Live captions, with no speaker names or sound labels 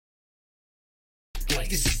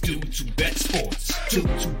This is DWBS Sports.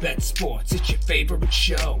 DWBS Sports, it's your favorite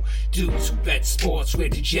show. DWBS Sports, where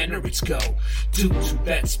degenerates go.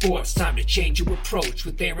 DWBS Sports, time to change your approach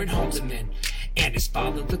with Aaron Holzman and his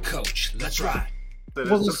father, the coach. Let's ride. Well,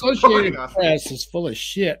 the Associated Press is full of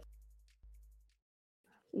shit.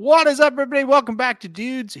 What is up, everybody? Welcome back to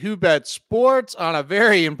Dudes Who Bet Sports on a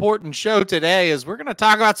very important show today, as we're going to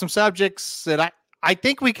talk about some subjects that I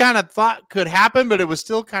think we kind of thought could happen, but it was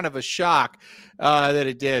still kind of a shock that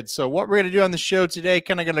it did. So what we're going to do on the show today,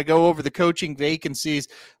 kind of going to go over the coaching vacancies,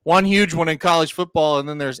 one huge one in college football, and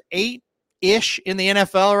then there's 8-ish in the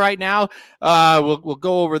NFL right now. We'll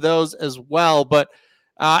go over those as well, but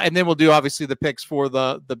and then we'll do obviously the picks for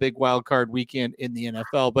the big wild card weekend in the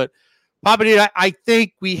NFL. But Papa Dude, I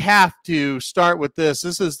think we have to start with this.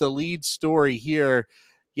 This is the lead story here.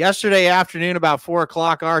 Yesterday afternoon, about 4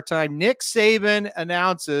 o'clock our time, Nick Saban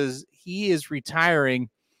announces he is retiring.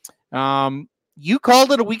 You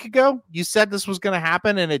called it a week ago. You said this was going to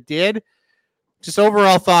happen, and it did. Just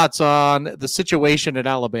overall thoughts on the situation at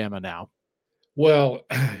Alabama now. Well,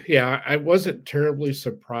 yeah, I wasn't terribly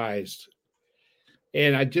surprised.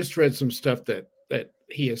 And I just read some stuff that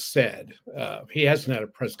he has said. He hasn't had a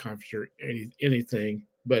press conference or anything,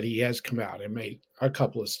 but he has come out and made a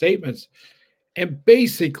couple of statements. And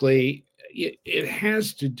basically, it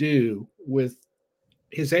has to do with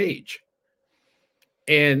his age.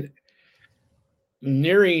 And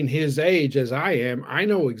nearing his age as I am, I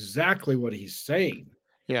know exactly what he's saying.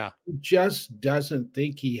 Yeah. He just doesn't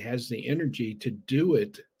think he has the energy to do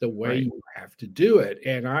it the way you have to do it.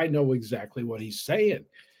 And I know exactly what he's saying.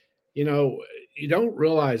 You know, you don't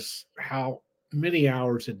realize how many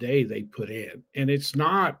hours a day they put in. And it's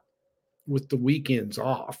not with the weekends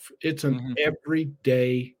off. It's an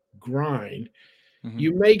everyday grind. Mm-hmm.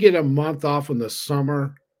 You may get a month off in the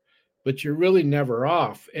summer, but you're really never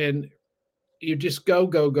off. And you just go.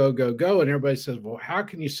 And everybody says, well, how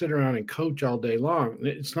can you sit around and coach all day long?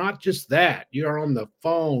 It's not just that. You're on the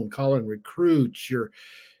phone calling recruits. You're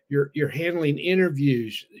handling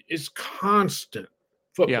interviews. It's constant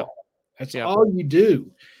football. Yeah. That's all you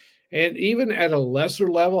do. And even at a lesser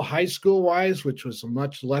level, high school wise, which was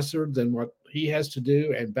much lesser than what he has to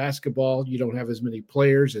do, and basketball, you don't have as many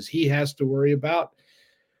players as he has to worry about.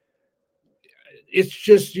 It's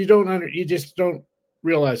just, you just don't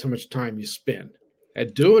realize how much time you spend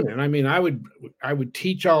at doing it. I mean, I would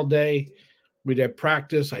teach all day. We'd have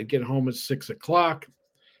practice. I'd get home at 6 o'clock.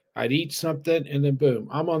 I'd eat something, and then boom,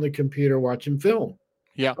 I'm on the computer watching film.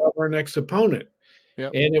 Yeah. Of our next opponent.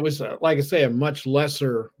 Yep. And it was, like I say, a much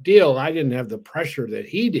lesser deal. I didn't have the pressure that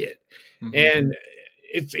he did. Mm-hmm. And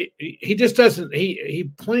he just doesn't, he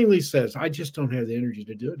plainly says, I just don't have the energy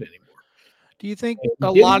to do it anymore. Do you think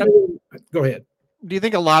go ahead. Do you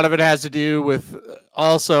think a lot of it has to do with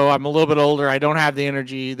also, I'm a little bit older, I don't have the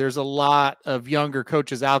energy. There's a lot of younger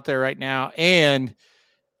coaches out there right now. And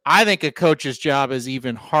I think a coach's job is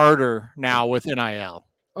even harder now with NIL.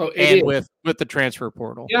 Oh, and with the transfer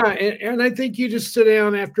portal. Yeah, and I think you just sit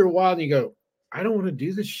down after a while and you go, I don't want to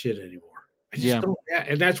do this shit anymore. I just don't.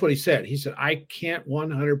 And that's what he said. He said, I can't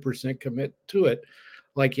 100% commit to it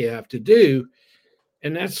like you have to do.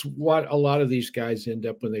 And that's what a lot of these guys end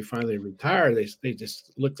up when they finally retire. They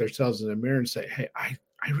just look themselves in the mirror and say, hey, I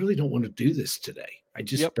really don't want to do this today. I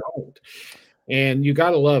just don't. And you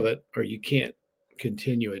got to love it or you can't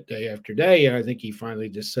continue it day after day. And I think he finally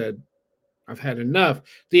just said, I've had enough.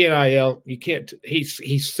 The NIL, you can't. He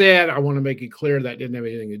said, I want to make it clear that didn't have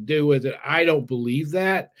anything to do with it. I don't believe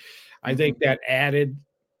that. I think that added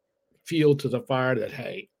fuel to the fire that,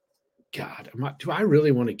 hey, God, do I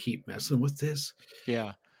really want to keep messing with this?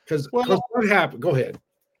 Yeah. Because what happened? Go ahead.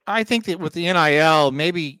 I think that with the NIL,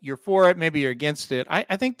 maybe you're for it, maybe you're against it.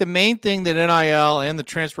 I think the main thing that NIL and the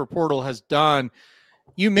transfer portal has done,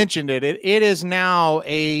 you mentioned it. It is now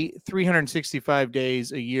a 365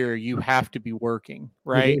 days a year you have to be working,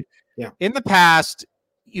 right? Mm-hmm. Yeah. In the past,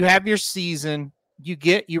 you have your season,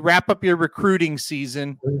 you wrap up your recruiting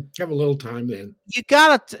season. You have a little time then. You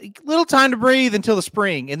got a little time to breathe until the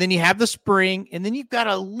spring, and then you have the spring, and then you've got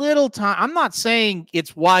a little time. I'm not saying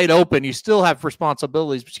it's wide open. You still have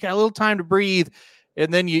responsibilities, but you got a little time to breathe,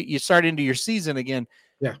 and then you start into your season again.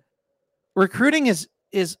 Yeah. Recruiting is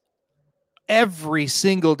every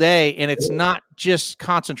single day, and it's not just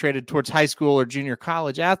concentrated towards high school or junior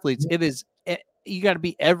college athletes. It is, you got to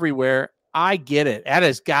be everywhere. I get it. That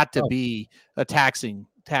has got to be a taxing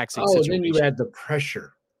situation. And then you add the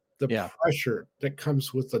pressure that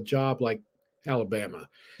comes with a job like Alabama.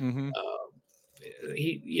 Mm-hmm.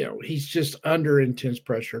 He's just under intense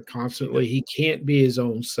pressure constantly. He can't be his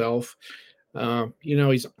own self. People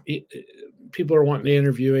are wanting to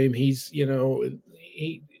interview him.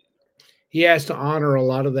 he has to honor a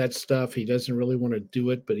lot of that stuff. He doesn't really want to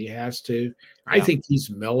do it, but he has to. I think he's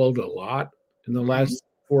mellowed a lot in the last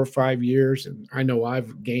 4 or 5 years, and I know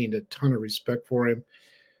I've gained a ton of respect for him.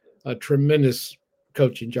 A tremendous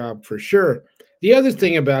coaching job for sure. The other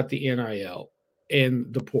thing about the NIL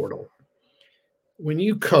and the portal, when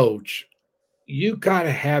you coach, you got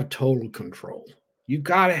to have total control. You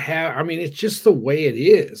got to have, I mean, it's just the way it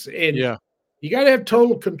is. And you got to have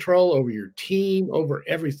total control over your team, over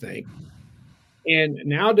everything. And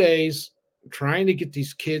nowadays, trying to get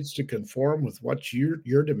these kids to conform with what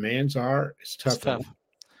your demands are is tough. It's tough.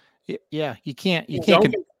 Yeah, you can't. You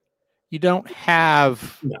don't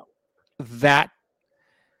have that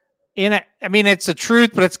in it. I mean, it's a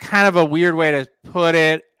truth, but it's kind of a weird way to put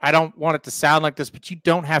it. I don't want it to sound like this, but you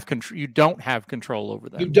don't have control. You don't have control over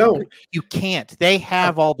them. You don't. You can't. They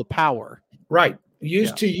have all the power. Right.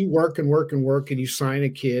 Used to you work and work and work, and you sign a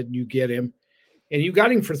kid and you get him, and you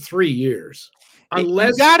got him for 3 years.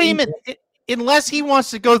 Unless you got him, unless he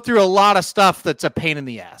wants to go through a lot of stuff that's a pain in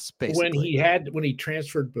the ass. Basically, when he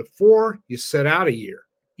transferred before, you set out a year.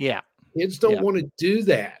 Yeah. Kids don't want to do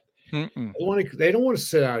that. They don't want to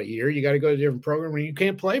sit out a year. You got to go to a different program where you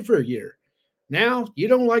can't play for a year. Now you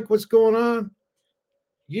don't like what's going on.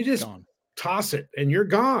 You just toss it and you're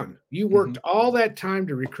gone. You worked all that time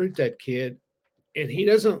to recruit that kid, and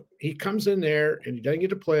he comes in there and he doesn't get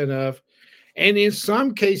to play enough. And in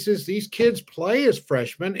some cases, these kids play as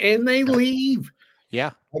freshmen and they leave.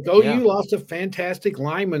 Yeah. Like OU lost a fantastic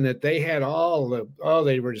lineman that they had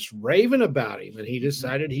they were just raving about him. And he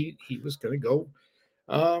decided he was going to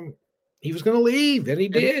go. He was going to leave, and he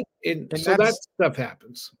did. And so that stuff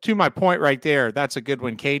happens. To my point right there, that's a good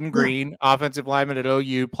one. Caden Green, offensive lineman at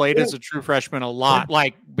OU, played as a true freshman a lot,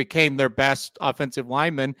 became their best offensive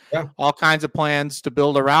lineman, all kinds of plans to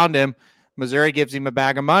build around him. Missouri gives him a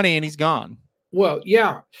bag of money, and he's gone. Well,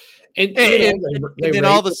 yeah. And then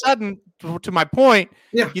all of a sudden, to my point,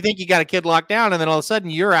 you think you got a kid locked down, and then all of a sudden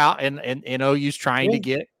you're out, and OU's trying to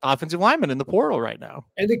get offensive linemen in the portal right now.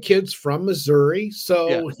 And the kid's from Missouri,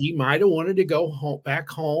 so he might have wanted to go back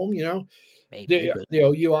home. You know, the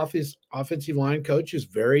OU offensive line coach is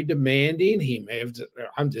very demanding. He may have.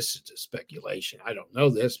 This is speculation. I don't know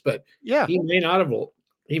this, but he may not have.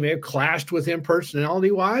 He may have clashed with him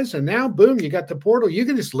personality wise, and now boom, you got the portal. You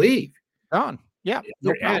can just leave. Gone. Yeah,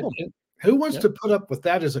 no problem. Who wants to put up with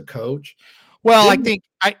that as a coach? Well, I think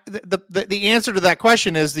the answer to that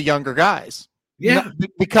question is the younger guys. Yeah,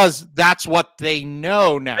 because that's what they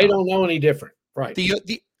know now. They don't know any different, right?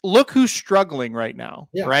 Look who's struggling right now,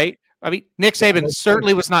 right? I mean, Nick Saban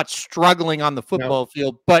certainly was not struggling on the football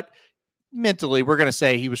field, but mentally, we're going to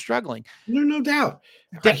say he was struggling. No doubt.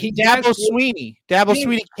 Dabo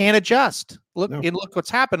Sweeney can't adjust. Look what's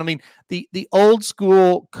happened. I mean, the old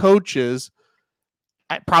school coaches.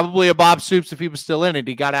 Probably a Bob Stoops if he was still in it.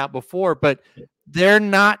 He got out before, but they're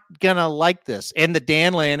not gonna like this. And the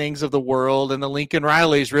Dan Lannings of the world and the Lincoln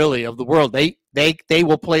Rileys really of the world, they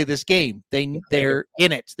will play this game. They're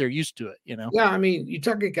in it. They're used to it. You know. Yeah, I mean, you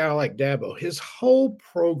talk a guy like Dabo. His whole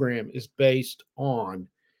program is based on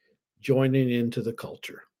joining into the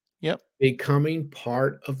culture. Yep. Becoming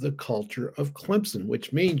part of the culture of Clemson,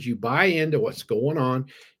 which means you buy into what's going on.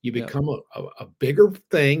 You become a bigger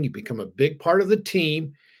thing. You become a big part of the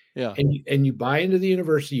team. Yeah. And you buy into the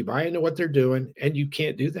university. You buy into what they're doing, and you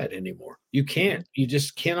can't do that anymore. You can't. You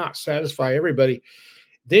just cannot satisfy everybody.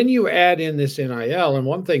 Then you add in this NIL, and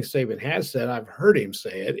one thing Saban has said, I've heard him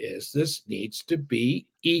say it, is this needs to be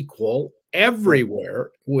equal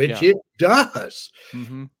everywhere, which it does.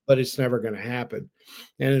 But it's never going to happen.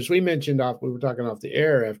 And as we mentioned we were talking off the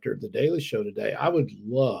air after the Daily Show today, I would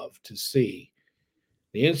love to see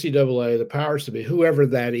the NCAA, the powers to be, whoever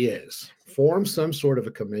that is, form some sort of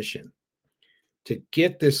a commission to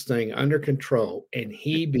get this thing under control and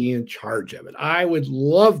he be in charge of it. I would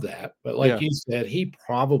love that. But like you said, he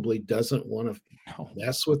probably doesn't want to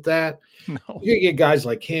mess with that. No. You get guys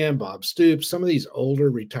like him, Bob Stoops, some of these older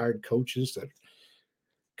retired coaches that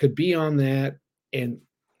could be on that. And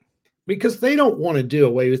because they don't want to do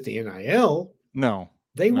away with the NIL. No.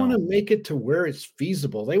 They want to make it to where it's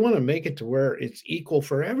feasible. They want to make it to where it's equal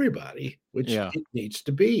for everybody, which it needs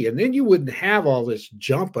to be. And then you wouldn't have all this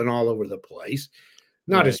jumping all over the place.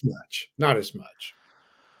 Not as much.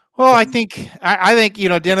 Well, I think,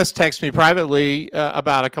 Dennis texted me privately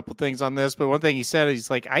about a couple things on this, but one thing he said, he's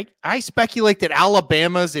like, I speculate that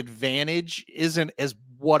Alabama's advantage isn't as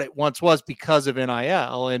what it once was because of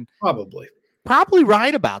NIL. And probably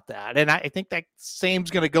right about that. And I think that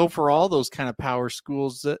same's going to go for all those kind of power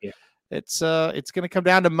schools. it's going to come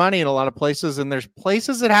down to money in a lot of places, and there's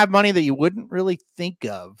places that have money that you wouldn't really think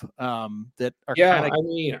of that are kind of. I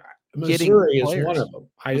mean, Missouri is one of them.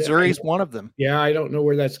 Missouri's one of them. Yeah, I don't know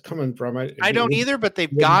where that's coming from. I don't either, but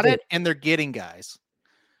they've got it, and they're getting guys.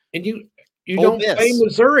 And you don't play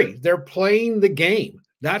Missouri. They're playing the game.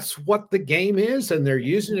 That's what the game is, and they're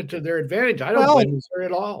using it to their advantage. I don't blame Missouri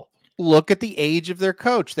at all. Look at the age of their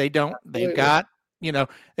coach. They've got,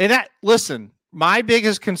 and listen, my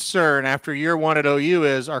biggest concern after year one at OU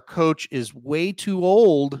is our coach is way too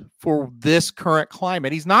old for this current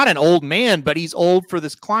climate. He's not an old man, but he's old for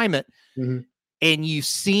this climate. Mm-hmm. And you've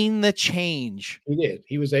seen the change. He did.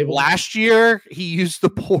 He was able. Last year, he used the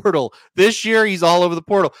portal. This year, he's all over the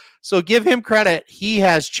portal. So give him credit. He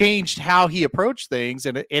has changed how he approached things,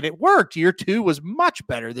 and it worked. Year two was much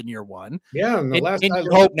better than year one. Yeah, and I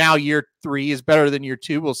hope now year three is better than year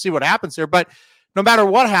two. We'll see what happens there. But no matter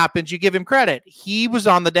what happens, you give him credit. He was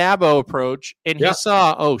on the Dabo approach, and he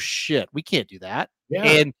saw, oh, shit, we can't do that. Yeah,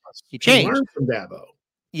 and he changed. He learned from Dabo.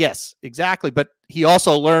 Yes, exactly. But he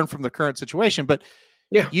also learned from the current situation. But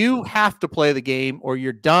you have to play the game or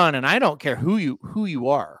you're done. And I don't care wwho you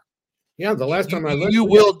are. Yeah, the last time I looked, you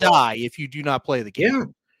will die if you do not play the game. Yeah.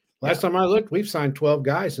 Last time I looked, we've signed 12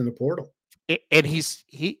 guys in the portal. And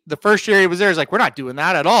the first year he was there, he's like, we're not doing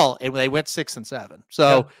that at all. And they went 6 and 7.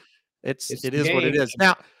 So it is what it is.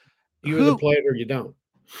 Now you either play it or you don't.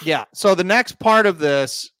 Yeah. So the next part of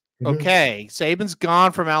this. Okay, Saban's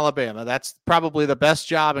gone from Alabama. That's probably the best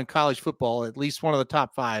job in college football. At least one of the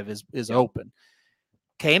top 5 is open.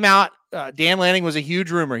 Came out. Dan Lanning was a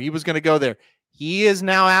huge rumor. He was going to go there. He is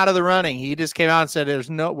now out of the running. He just came out and said,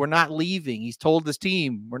 we're not leaving. He's told this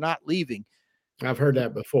team, we're not leaving. I've heard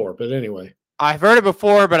that before, but anyway. I've heard it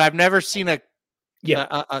before, but I've never seen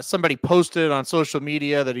somebody posted on social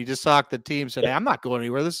media that he just talked to the team, said, hey, I'm not going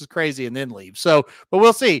anywhere. This is crazy, and then leave. So, but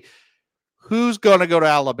we'll see. Who's going to go to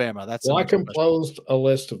Alabama? I composed a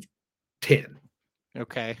list of 10.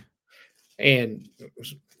 Okay. And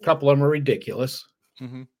a couple of them are ridiculous.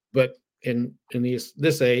 Mm-hmm. But in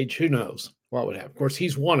this age, who knows what would happen? Of course,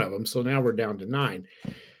 he's one of them. So now we're down to 9.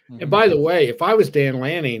 Mm-hmm. And by the way, if I was Dan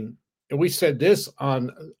Lanning, and we said this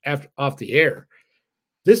off the air,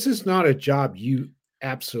 this is not a job you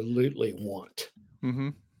absolutely want. Mm-hmm.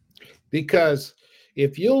 Because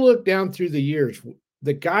if you look down through the years,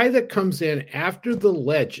 the guy that comes in after the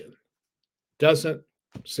legend doesn't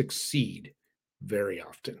succeed very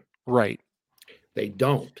often. Right. They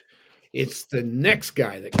don't. It's the next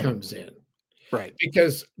guy that comes in. Right.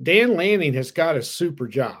 Because Dan Lanning has got a super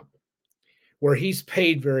job where he's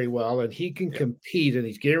paid very well and he can compete and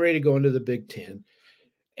he's getting ready to go into the Big Ten.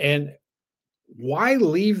 And why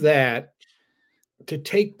leave that to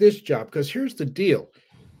take this job? Because here's the deal.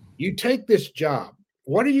 You take this job.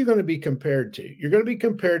 What are you going to be compared to? You're going to be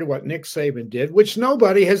compared to what Nick Saban did, which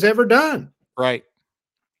nobody has ever done. Right.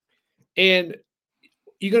 And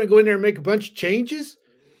you're going to go in there and make a bunch of changes?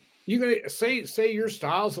 You're going to say your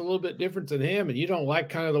style's a little bit different than him and you don't like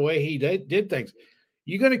kind of the way he did things.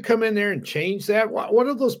 You're going to come in there and change that? What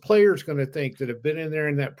are those players going to think that have been in there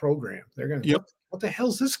in that program? They're going to, what the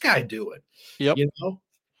hell's this guy doing? Yep.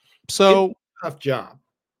 So it's a tough job.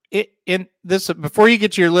 In this, before you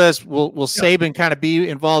get to your list, will Saban kind of be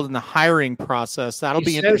involved in the hiring process? That'll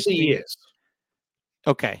be interesting. He is.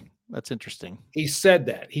 Okay, that's interesting. He said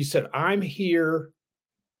that. He said, "I'm here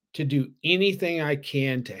to do anything I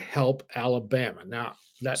can to help Alabama." Now,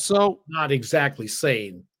 that's not exactly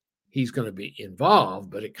saying he's going to be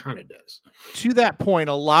involved, but it kind of does. To that point,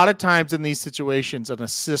 a lot of times in these situations, an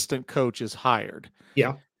assistant coach is hired.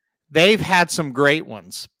 Yeah, they've had some great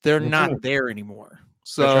ones. They're not there anymore.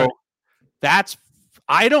 So that's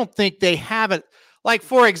I don't think they have it. Like,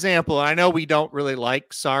 for example, I know we don't really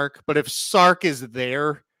like Sark, but if Sark is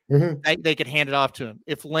there, they could hand it off to him.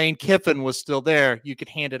 If Lane Kiffin was still there, you could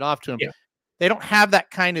hand it off to him. Yeah. They don't have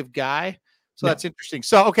that kind of guy. So that's interesting.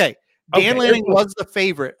 So, Dan Lanning was the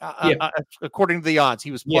favorite. According to the odds,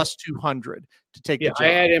 he was plus 200 to take the job. I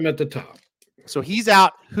had him at the top. So he's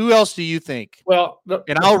out. Who else do you think? Well,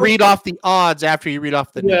 I'll read off the odds after you read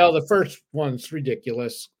off the names. Well, the first one's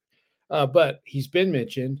ridiculous, but he's been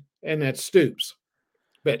mentioned, and that's Stoops.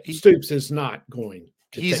 But Stoops is not going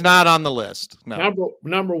to. He's not on the list. No.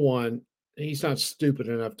 Number one, he's not stupid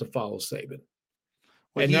enough to follow Saban.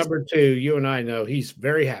 Well, and number two, you and I know he's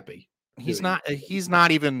very happy. He's not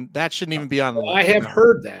even. That shouldn't even be on the list. I have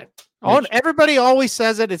heard that. Oh, everybody always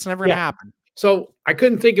says it. It's never going to happen. So I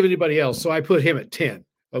couldn't think of anybody else, so I put him at 10.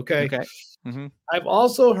 Okay. Mm-hmm. I've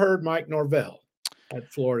also heard Mike Norvell.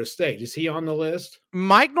 at Florida State. Is he on the list?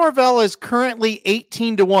 Mike Norvell is currently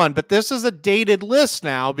 18-1, but this is a dated list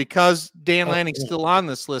now because Dan Lanning's still on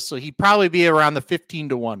this list. So he'd probably be around the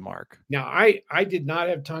 15-1 mark. Now, I did not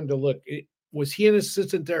have time to look. Was he an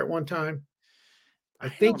assistant there at one time? I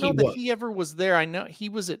think don't know that he ever was there. I know he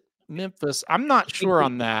was at Memphis. I'm not sure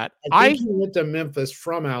on that. I think he went to Memphis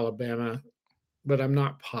from Alabama, but I'm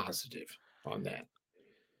not positive on that.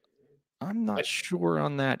 I'm not sure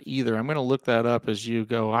on that either. I'm going to look that up as you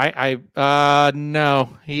go. No,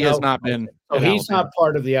 he has not been. So he's not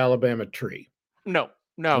part of the Alabama tree. No,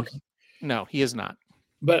 he is not.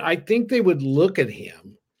 But I think they would look at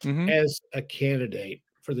him as a candidate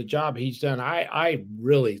for the job he's done. I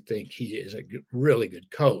really think he is a really good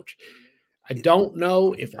coach. I don't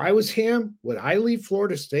know if I was him, would I leave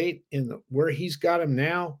Florida State where he's got him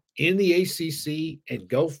now in the ACC and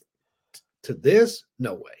go to this?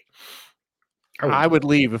 No way. I would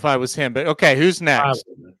leave if I was him, but okay, who's next?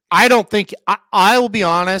 I don't think I will be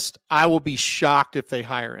honest. I will be shocked if they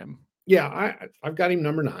hire him. Yeah, I've got him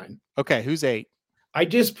number 9. Okay, who's 8? I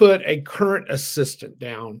just put a current assistant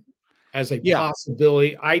down as a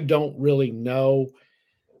possibility. I don't really know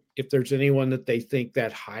if there's anyone that they think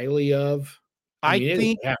that highly of. I mean,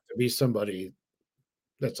 think it would have to be somebody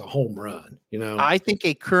that's a home run, I think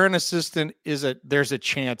a current assistant there's a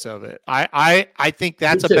chance of it. I think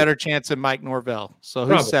that's a better chance than Mike Norvell. So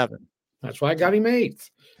who's 7? That's why I got him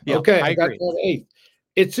 8th. Yeah, okay, I got agree. that 8th.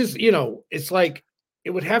 It's just, it's like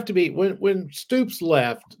it would have to be when Stoops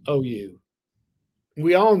left OU,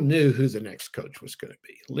 we all knew who the next coach was going to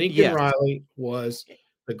be. Lincoln Riley was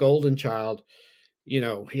the golden child. He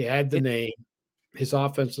had the name. His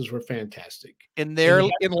offenses were fantastic. And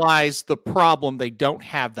therein lies the problem. They don't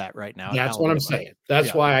have that right now. That's what I'm saying.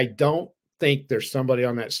 That's why I don't think there's somebody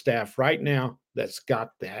on that staff right now that's got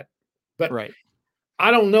that. But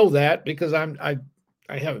I don't know that because I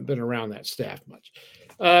haven't been around that staff much.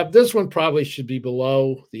 This one probably should be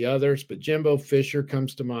below the others, but Jimbo Fisher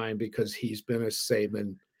comes to mind because he's been a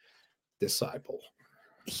Saban disciple.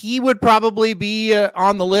 He would probably be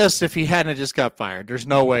on the list if he hadn't just got fired. There's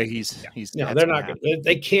no way he's. No, they're not.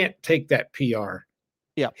 They can't take that PR.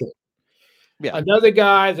 Yeah. Another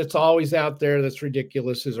guy that's always out there that's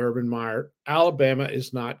ridiculous is Urban Meyer. Alabama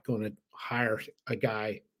is not going to hire a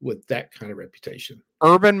guy with that kind of reputation.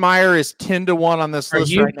 Urban Meyer is 10-1 on this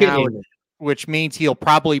list right now, which means he'll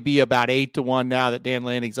probably be about 8-1 now that Dan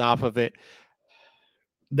Lanning's off of it.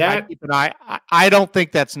 I don't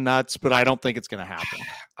think that's nuts, but I don't think it's going to happen.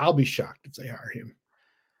 I'll be shocked if they hire him.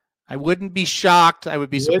 I wouldn't be shocked. I would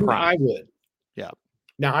be surprised. I would. Yeah.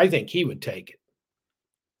 Now, I think he would take it.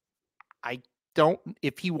 I don't,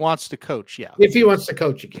 if he wants to coach, If he wants to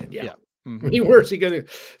coach again, Mm-hmm. I mean, where's he going to?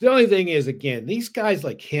 The only thing is, again, these guys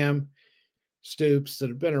like him, Stoops, that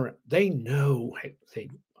have been around, they know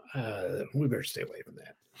we better stay away from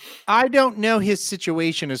that. I don't know his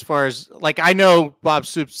situation as far as I know Bob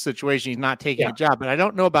Stoops' situation. He's not taking a job, but I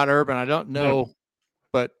don't know about Urban. I don't know,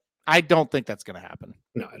 but I don't think that's going to happen.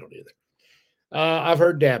 No, I don't either. I've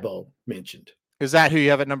heard Dabo mentioned. Is that who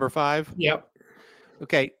you have at number 5? Yep.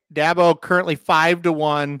 Okay. Dabo currently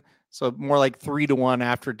 5-1. So more like 3-1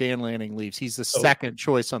 after Dan Lanning leaves. He's the second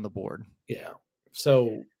choice on the board. Yeah.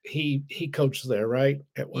 So he coached there, right?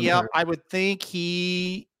 Yeah, I would think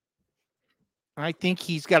I think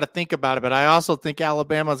he's got to think about it, but I also think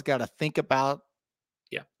Alabama's got to think about.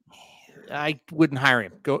 Yeah. I wouldn't hire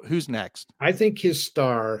him. Who's next? I think his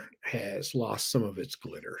star has lost some of its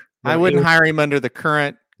glitter. I wouldn't hire him under the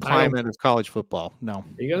current climate of college football. No.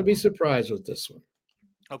 You're going to be surprised with this one.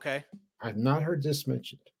 Okay. I've not heard this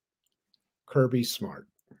mentioned. Kirby Smart.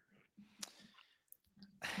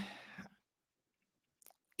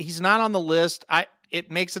 He's not on the list.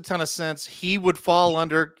 It makes a ton of sense. He would fall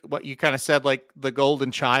under what you kind of said, like the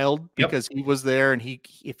golden child, because he was there, and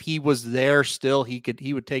if he was there still,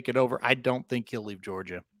 he would take it over. I don't think he'll leave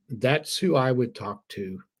Georgia. That's who I would talk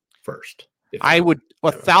to first. I would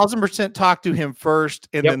 1,000% talk to him first,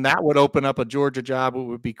 and then that would open up a Georgia job. It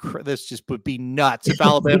would be would be nuts if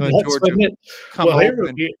Alabama and Georgia come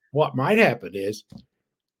open. What might happen is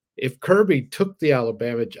if Kirby took the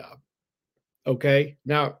Alabama job. Okay,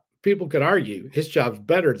 now people could argue his job's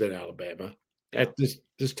better than Alabama at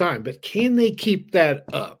this time, but can they keep that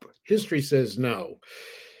up? History says no.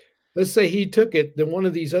 Let's say he took it, then one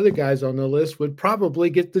of these other guys on the list would probably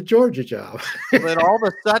get the Georgia job. But all of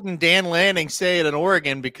a sudden, Dan Lanning saying at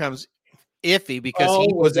Oregon becomes iffy because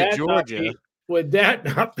he was at Georgia. Would that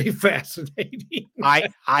not be fascinating?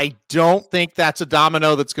 I don't think that's a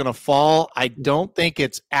domino that's going to fall. I don't think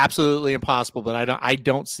it's absolutely impossible, but I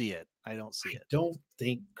don't see it. I don't see it. I don't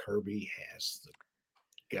think Kirby has the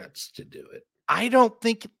guts to do it. I don't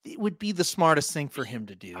think it would be the smartest thing for him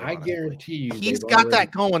to do. I honestly. guarantee you, He's got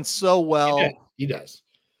that going so well. He does.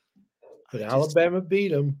 But Alabama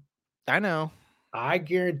beat him. I know. I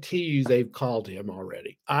guarantee you they've called him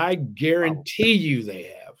already. I guarantee you they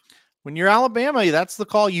have. When you're Alabama, that's the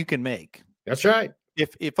call you can make. That's right.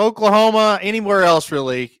 If Oklahoma, anywhere else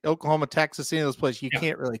really, Oklahoma, Texas, any of those places, you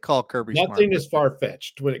can't really call Kirby Smart. Nothing is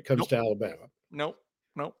far-fetched when it comes to Alabama. Nope.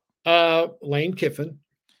 Lane Kiffin.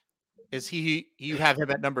 Is he? You have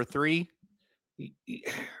him at number 3?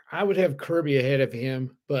 I would have Kirby ahead of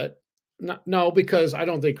him, but no, because I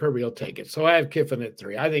don't think Kirby will take it. So I have Kiffin at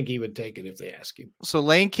 3. I think he would take it if they ask him. So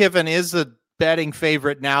Lane Kiffin is the betting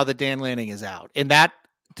favorite now that Dan Lanning is out, and that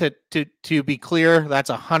to be clear, that's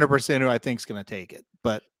 100% who I think is going to take it.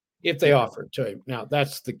 But if they offer it to him, now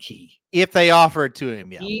that's the key. If they offer it to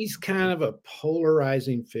him, yeah, he's kind of a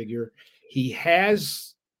polarizing figure. He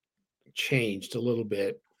has changed a little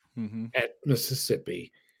bit at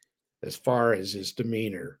Mississippi as far as his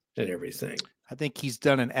demeanor and everything. I think he's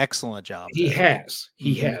done an excellent job. He has,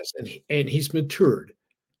 and he's matured.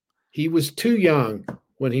 He was too young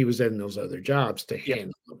when he was in those other jobs to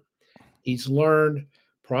handle them. He's learned,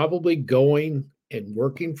 probably going and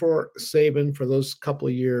working for Saban for those couple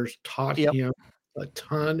of years taught him a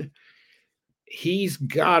ton. He's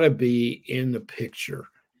got to be in the picture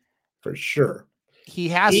for sure. He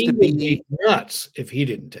has to be nuts if he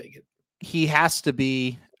didn't take it. He has to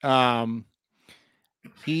be.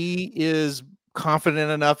 He is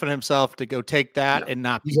confident enough in himself to go take that and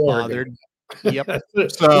not be bothered. Yep.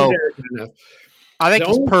 So I think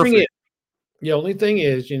he's perfect. The only thing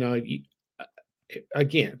is,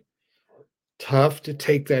 again, tough to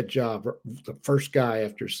take that job. The first guy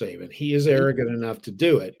after Saban, he is arrogant enough to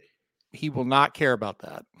do it. He will not care about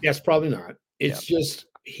that. Yes, probably not. It's just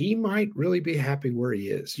he might really be happy where he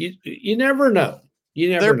is. You never know.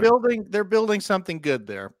 They're building something good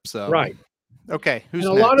there. So right. Okay. A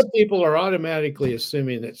lot of people are automatically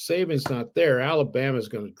assuming that Saban's not there. Alabama's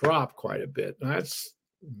going to drop quite a bit. That's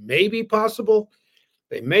maybe possible.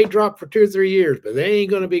 They may drop for 2 or 3 years, but they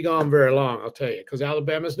ain't going to be gone very long, I'll tell you, because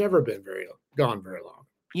Alabama's never been gone very long.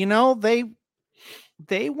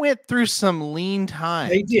 They went through some lean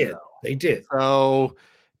times. They did. They did. So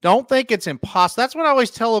don't think it's impossible. That's what I always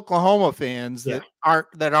tell Oklahoma fans that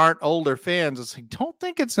aren't older fans. It's like, don't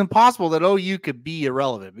think it's impossible that OU could be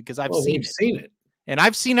irrelevant, because I've seen it. And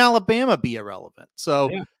I've seen Alabama be irrelevent. So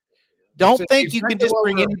don't think you can just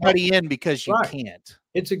bring anybody in because you can't.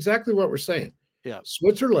 It's exactly what we're saying. Yeah.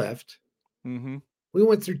 Switzer left. Mm-hmm. We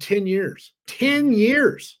went through 10 years. 10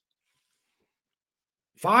 years.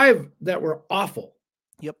 5 that were awful.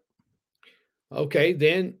 Yep. Okay,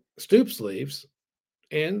 then Stoops leaves,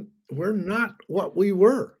 and we're not what we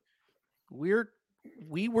were.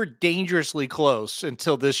 We were dangerously close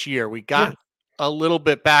until this year. We got a little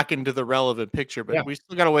bit back into the relevant picture, but we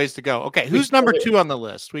still got a ways to go. Okay, who's number 2 on the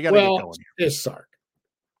list? We got to get going here. It's Sark.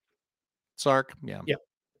 Sark, yeah. Yeah.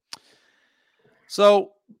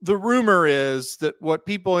 So the rumor is that what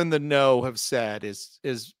people in the know have said is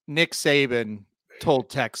Nick Saban told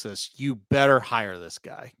Texas, you better hire this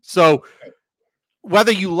guy. So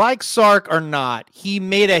whether you like Sark or not, he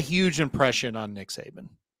made a huge impression on Nick Saban.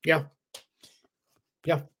 Yeah.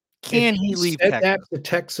 Yeah. Can he leave Texas? That to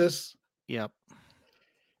Texas? Yep.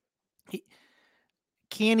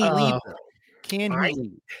 Can he leave? Can he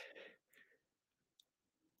leave?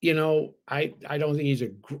 I don't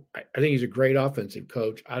think I think he's a great offensive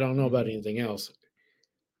coach. I don't know about anything else.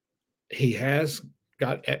 He has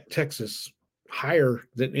got at Texas higher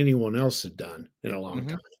than anyone else had done in a long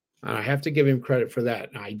time. And I have to give him credit for that.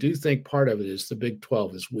 And I do think part of it is the Big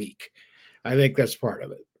 12 is weak. I think that's part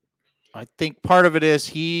of it. I think part of it is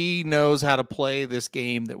he knows how to play this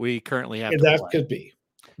game that we currently have. That could be.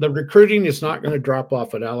 The recruiting is not going to drop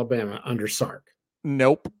off at Alabama under Sark.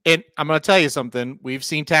 Nope. And I'm going to tell you something. We've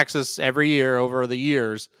seen Texas every year over the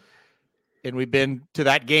years, and we've been to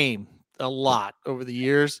that game a lot over the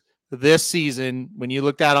years. This season, when you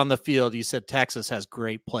looked out on the field, you said Texas has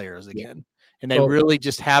great players again. And they really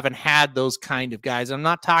just haven't had those kind of guys. I'm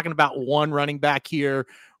not talking about one running back here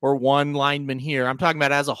or one lineman here. I'm talking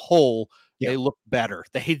about as a whole, they look better.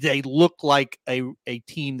 They look like a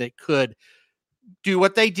team that could do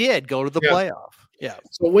what they did, go to the playoff. Yeah.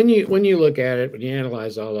 So when you look at it, when you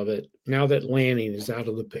analyze all of it, now that Lanning is out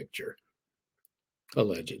of the picture,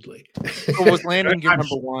 allegedly. So was Lanning your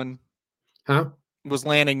number 1? Huh? Was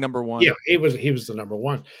Lanning number 1? Yeah, he was the number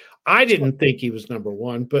 1. I didn't think he was number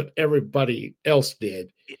 1, but everybody else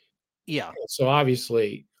did. Yeah. So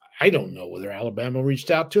obviously, I don't know whether Alabama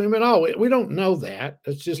reached out to him at all. We don't know that.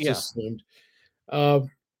 It's just assumed.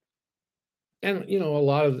 And a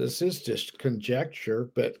lot of this is just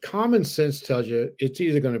conjecture, but common sense tells you it's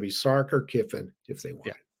either going to be Sark or Kiffin if they want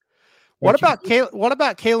Yeah. it. What But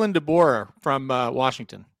about Kalen DeBoer from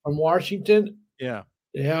Washington? from Washington? Yeah.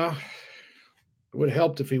 Yeah. It would have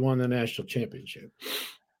helped if he won the national championship.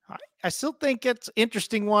 I still think it's an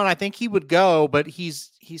interesting one. I think he would go, but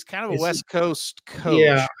he's kind of a West Coast coach.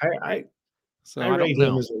 Yeah, I rate don't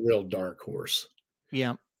know. him as a real dark horse.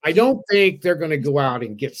 Yeah. I don't think they're going to go out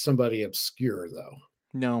and get somebody obscure, though.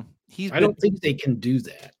 No. I don't think they can do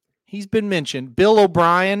that. He's been mentioned. Bill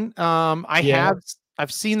O'Brien. I've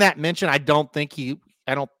seen that mentioned. I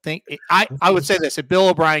would say this: if Bill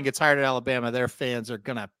O'Brien gets hired at Alabama, their fans are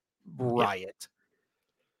gonna riot.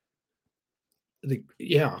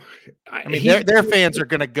 I mean, their fans are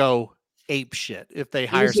gonna go ape shit if they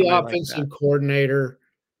hire the somebody offensive like that. coordinator.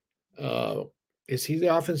 Is he the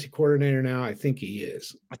offensive coordinator now? I think he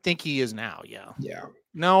is. I think he is now. Yeah. Yeah.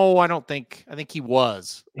 No, I don't think. I think he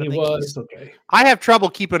was. Okay. I have trouble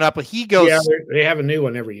keeping up with. He goes. Yeah, they have a new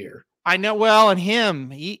one every year. I know. Well, and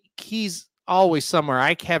he's always somewhere.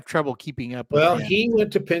 I have trouble keeping up with him. He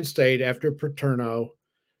went to Penn State after Paterno.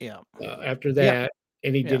 Yeah. After that,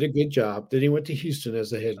 and he did a good job. Then he went to Houston as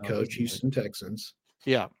the head coach, Houston Texans.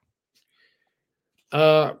 Yeah.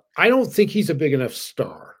 I don't think he's a big enough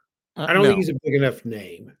star. I don't think he's a big enough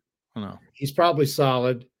name. No. He's probably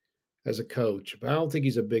solid as a coach, but I don't think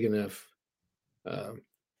he's a big enough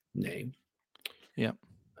name. Yeah.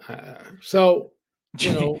 So,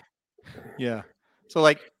 yeah. So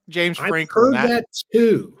like James Franklin, I've heard that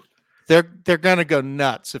too. They're gonna go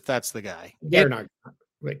nuts if that's the guy. They're not.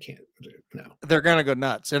 They can't. No. They're gonna go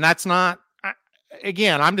nuts, and that's not.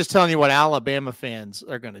 Again, I'm just telling you what Alabama fans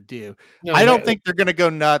are going to do. No, I don't think they're going to go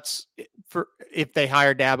nuts if they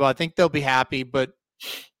hire Dabo. I think they'll be happy, but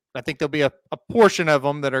I think there'll be a portion of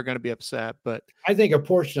them that are going to be upset. But I think a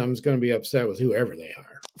portion of them is going to be upset with whoever they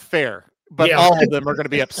hire. Fair, but all of them are going to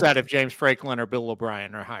be upset if James Franklin or Bill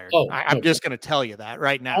O'Brien are hired. I'm just going to tell you that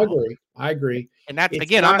right now. I agree. And that's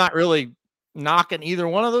I'm not really knocking either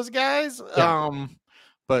one of those guys. Yeah.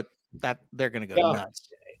 But that they're going to go nuts.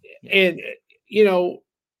 And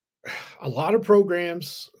a lot of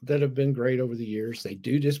programs that have been great over the years, they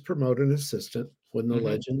do just promote an assistant when the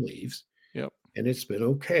legend leaves. Yep. And it's been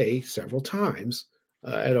okay several times.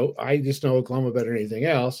 I just know Oklahoma better than anything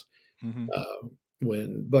else.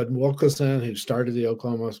 When Bud Wilkinson, who started the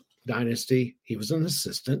Oklahoma dynasty, he was an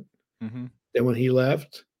assistant. Then when he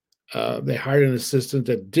left, they hired an assistant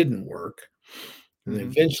that didn't work. And they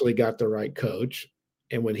eventually got the right coach.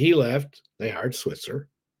 And when he left, they hired Switzer.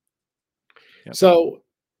 Yep. So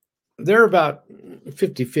they're about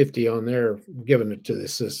 50-50 on their giving it to the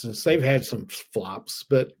assistants. They've had some flops,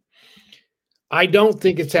 but I don't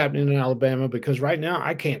think it's happening in Alabama because right now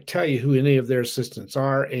I can't tell you who any of their assistants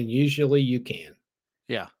are, and usually you can.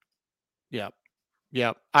 Yeah.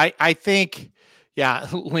 I think,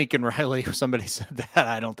 Lincoln Riley, somebody said that.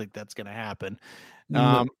 I don't think that's going to happen.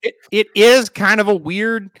 It is kind of a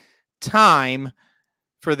weird time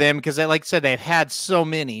for them because, like I said, they've had so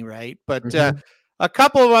many, right? But a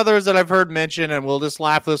couple of others that I've heard mentioned, and we'll just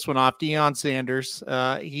laugh this one off. Deion Sanders,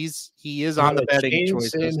 he is on the betting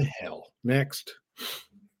choices. In hell. Next,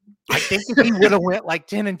 I think if he would have went like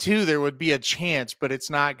 10-2, there would be a chance, but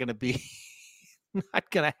it's not going to be.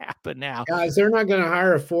 Not going to happen now, guys. They're not going to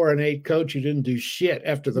hire a 4-8 coach who didn't do shit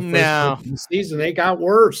after the first season. They got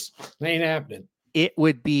worse. It ain't happening. It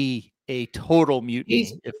would be a total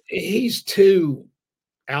mutiny. He's too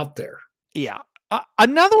out there. Yeah.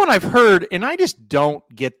 Another one I've heard, and I just don't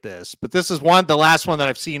get this, but this is the last one that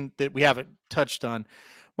I've seen that we haven't touched on.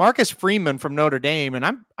 Marcus Freeman from Notre Dame, and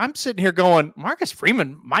I'm sitting here going, Marcus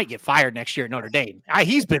Freeman might get fired next year at Notre Dame.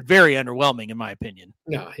 He's been very underwhelming in my opinion.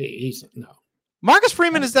 No, he's no. Marcus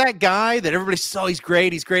Freeman is that guy that everybody says, he's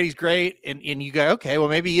great. And you go, okay, well,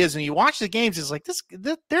 maybe he is. And you watch the games, it's like,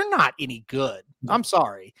 they're not any good. I'm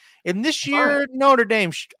sorry. And this year, Notre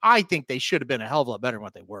Dame, I think they should have been a hell of a lot better than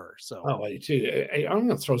what they were. So, I do too. I'm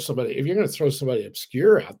going to throw somebody, if you're going to throw somebody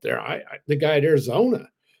obscure out there, the guy at Arizona.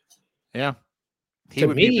 Yeah. To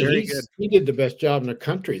me, he did the best job in the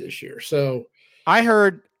country this year. So I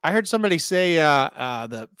heard somebody say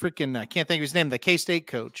the freaking, I can't think of his name, the K-State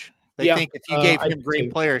coach. They think if you gave him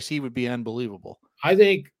great players, he would be unbelievable. I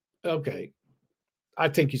think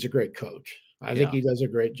he's a great coach. I think he does a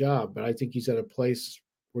great job, but I think he's at a place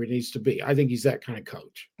where he needs to be. I think he's that kind of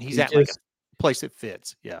coach. He's at like a place that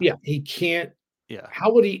fits. Yeah. Yeah. He can't. Yeah.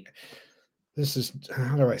 How would he?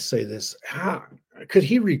 How do I say this? How could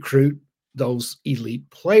he recruit those elite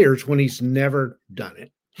players when he's never done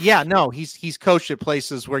it? Yeah. No, he's coached at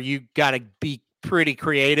places where you got to be pretty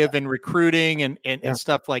creative in recruiting and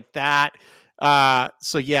stuff like that.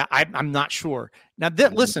 So yeah, I'm not sure. Now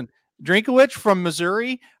listen, Drinkowich from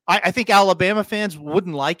Missouri, I think Alabama fans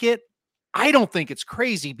wouldn't like it. I don't think it's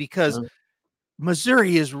crazy because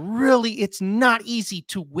Missouri is really, it's not easy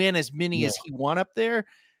to win as many as he won up there.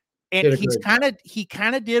 And he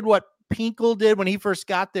kind of did what Pinkel did when he first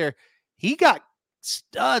got there. He got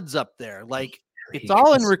studs up there. Like it's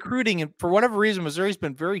all in recruiting. And for whatever reason, Missouri's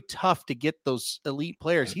been very tough to get those elite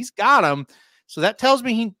players. He's got them. So that tells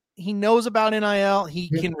me he knows about NIL. He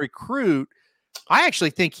can recruit. I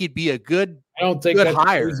actually think he'd be a good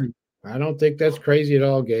hire. Crazy. I don't think that's crazy at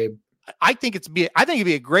all, Gabe. I think it'd be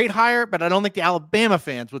a great hire, but I don't think the Alabama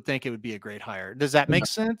fans would think it would be a great hire. Does that make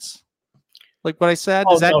sense? Like what I said?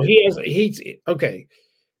 No, he's okay.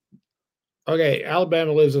 Okay,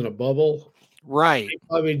 Alabama lives in a bubble. Right. They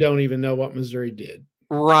probably don't even know what Missouri did.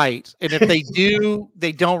 Right. And if they do,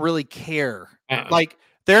 they don't really care. Like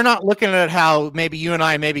they're not looking at how maybe you and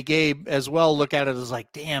I, maybe Gabe as well, look at it as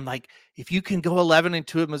like, damn, like if you can go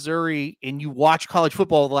 11-2 at Missouri and you watch college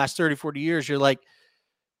football the last 30, 40 years, you're like,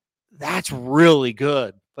 that's really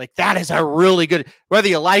good. Like that is a really good, whether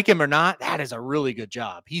you like him or not, that is a really good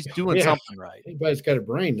job. He's doing something right. Anybody's got a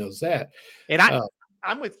brain knows that. And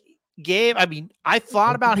I'm with Gabe. I mean, I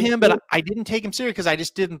thought about him, but I didn't take him serious because I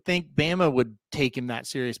just didn't think Bama would take him that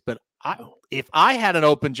serious. But if I had an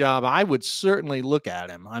open job, I would certainly look at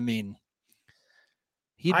him. I mean,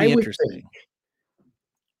 he'd be interesting.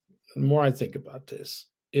 The more I think about this,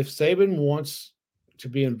 if Saban wants to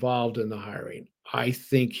be involved in the hiring, I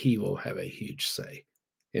think he will have a huge say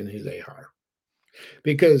in who they hire.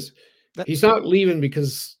 Because he's not leaving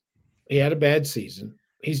because he had a bad season.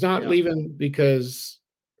 He's not leaving because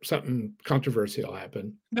something controversial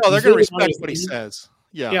happened. No, they're going to respect what he says.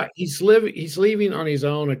 Yeah. Yeah, he's leaving on his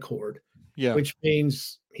own accord. Yeah. Which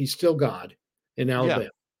means he's still God in Alabama.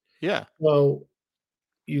 Yeah. So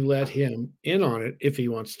you let him in on it if he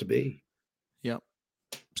wants to be. Yeah.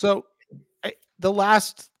 So the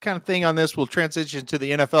last kind of thing on this will transition to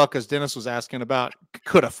the NFL because Dennis was asking about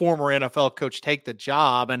could a former NFL coach take the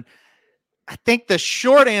job? And I think the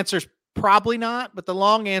short answer is probably not, but the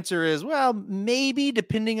long answer is, well, maybe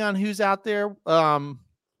depending on who's out there.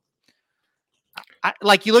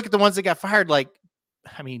 Like you look at the ones that got fired, like,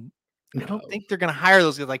 I mean, I don't think they're going to hire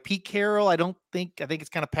those guys like Pete Carroll. I think it's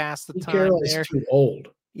kind of past the time. Carroll is too old.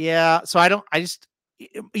 Yeah. So Mike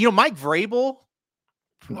Vrabel,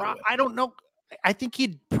 I don't know. I think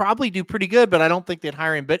he'd probably do pretty good, but I don't think they'd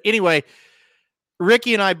hire him. But anyway,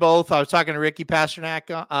 Ricky and I both, I was talking to Ricky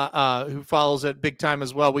Pasternak, who follows it big time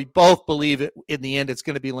as well. We both believe it in the end, it's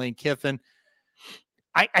going to be Lane Kiffin.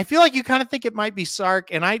 I feel like you kind of think it might be Sark,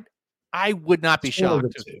 and I would not be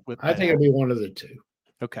shocked. I think it'd be one of the two.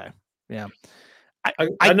 Okay. Yeah.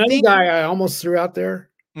 Another guy I almost threw out there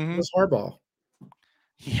was Harbaugh.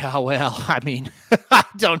 Yeah, well, I mean, I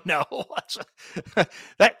don't know.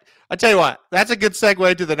 I tell you what, that's a good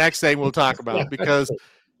segue to the next thing we'll talk about because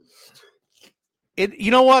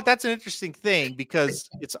you know what? That's an interesting thing because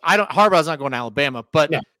Harbaugh's not going to Alabama,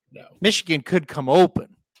 but no. Michigan could come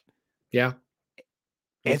open. Yeah.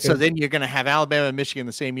 And so then you're going to have Alabama and Michigan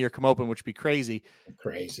the same year come open, which would be crazy.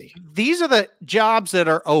 Crazy. These are the jobs that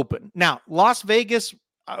are open. Now, Las Vegas,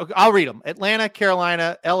 I'll read them. Atlanta,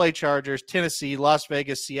 Carolina, LA Chargers, Tennessee, Las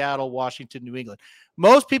Vegas, Seattle, Washington, New England.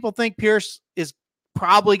 Most people think Pierce is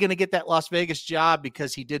probably going to get that Las Vegas job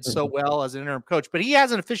because he did so well as an interim coach, but he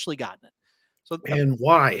hasn't officially gotten it. So, and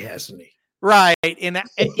why hasn't he? Right. And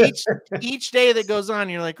each day that goes on,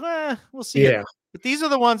 you're like, we'll see. Yeah. But these are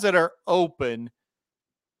the ones that are open.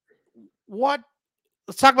 Let's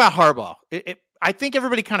talk about Harbaugh. I think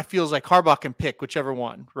everybody kind of feels like Harbaugh can pick whichever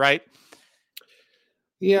one, right?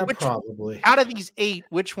 Yeah, probably. Out of these 8,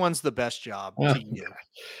 which one's the best job to you?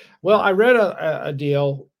 Well, I read a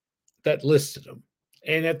deal that listed them.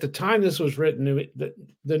 And at the time this was written,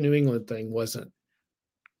 the New England thing wasn't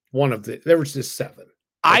one of there was just 7. Okay?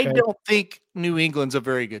 I don't think New England's a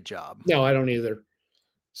very good job. No, I don't either.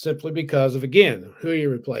 Simply because of, again, who you're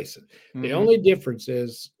replacing. Mm-hmm. The only difference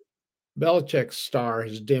is Belichick's star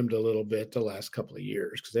has dimmed a little bit the last couple of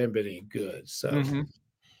years because they haven't been any good. So,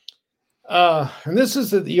 and this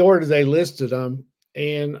is the order they listed them.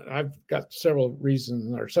 And I've got several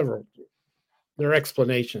reasons or their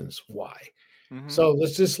explanations why. Mm-hmm. So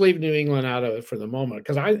let's just leave New England out of it for the moment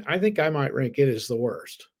because I think I might rank it as the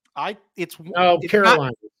worst.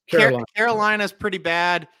 Carolina. Carolina's pretty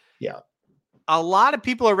bad. Yeah. A lot of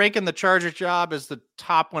people are ranking the Chargers job as the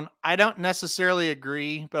top one. I don't necessarily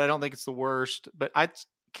agree, but I don't think it's the worst. But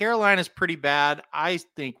Carolina's pretty bad. I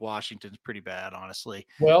think Washington's pretty bad, honestly.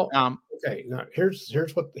 Well, okay. Now here's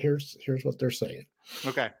what they're saying.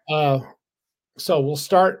 Okay. So we'll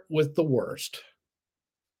start with the worst.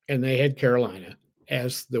 And they had Carolina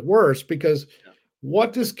as the worst because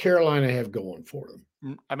what does Carolina have going for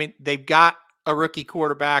them? I mean, they've got a rookie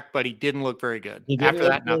quarterback, but he didn't look very good. He didn't After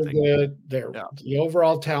look that, very nothing. good. The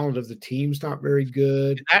overall talent of the team's not very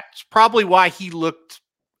good. And that's probably why he looked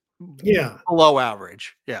below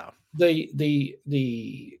average. Yeah.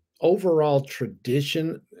 The overall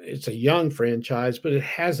tradition, it's a young franchise, but it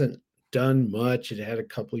hasn't done much. It had a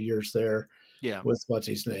couple of years there with what's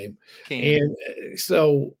his name. And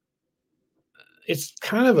so it's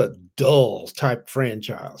kind of a dull type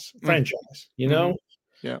franchise, you know?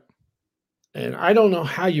 Yeah. And I don't know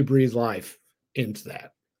how you breathe life into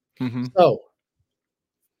that. So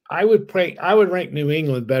I would rank New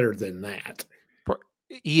England better than that.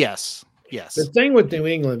 Yes. The thing with New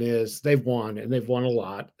England is they've won and they've won a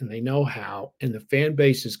lot and they know how, and the fan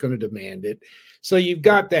base is going to demand it. So you've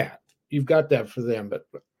got that. You've got that for them. But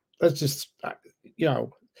let's just,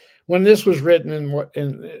 when this was written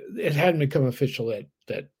and it hadn't become official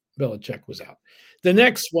that Belichick was out. The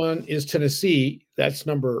next one is Tennessee. That's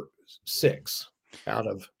number 6 out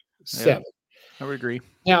of 7. I would agree.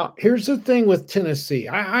 Now, here's the thing with Tennessee.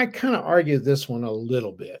 I kind of argue this one a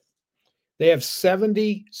little bit. They have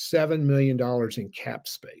 $77 million in cap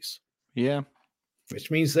space. Yeah. Which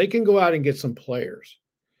means they can go out and get some players.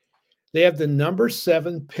 They have the number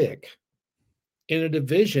 7 pick in a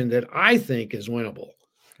division that I think is winnable.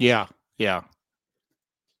 Yeah. Yeah.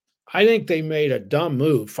 I think they made a dumb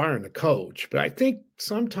move firing the coach, but I think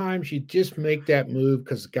sometimes you just make that move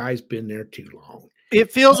because the guy's been there too long.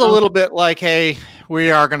 It feels a little bit like, hey, we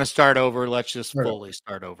are going to start over. Let's just fully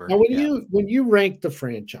start over. Now, when you rank the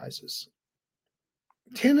franchises,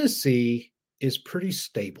 Tennessee is pretty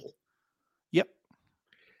stable. Yep.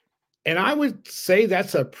 And I would say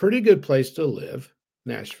that's a pretty good place to live,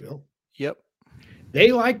 Nashville. Yep.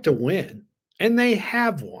 They like to win, and they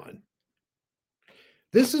have won.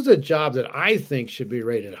 This is a job that I think should be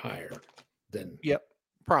rated higher than. Yep,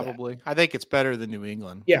 probably. I think it's better than New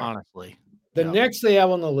England, honestly. The next they have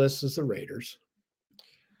on the list is the Raiders.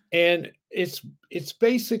 And it's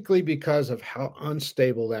basically because of how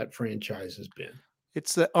unstable that franchise has been.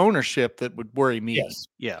 It's the ownership that would worry me. Yes.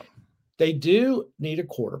 Yeah. They do need a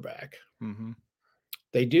quarterback. Mm-hmm.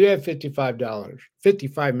 They do have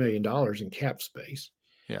 $55 million in cap space.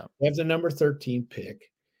 Yeah. They have the number 13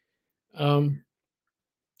 pick.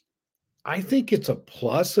 I think it's a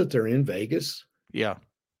plus that they're in Vegas. Yeah.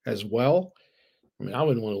 As well. I mean, I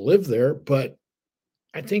wouldn't want to live there, but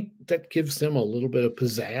I think that gives them a little bit of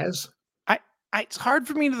pizzazz. It's hard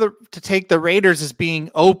for me to take the Raiders as being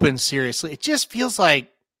open seriously. It just feels like,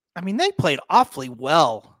 I mean, they played awfully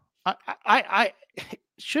well. I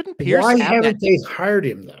shouldn't Pierce. Why haven't they hired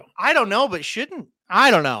him though? I don't know, but shouldn't.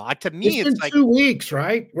 I don't know. To me, it's been like 2 weeks,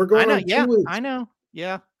 right? We're going on 2 weeks. I know.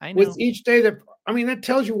 Yeah, I know. With each day that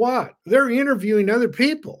tells you what they're interviewing other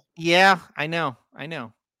people. Yeah, I know.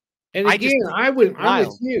 And again, I'm with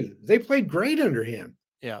you. They played great under him.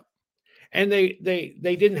 Yeah. And they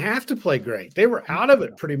didn't have to play great. They were out of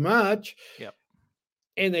it pretty much. Yep.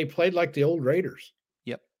 And they played like the old Raiders.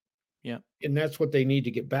 Yep. Yep. And that's what they need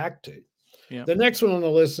to get back to. Yep. The next one on the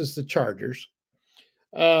list is the Chargers.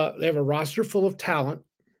 They have a roster full of talent,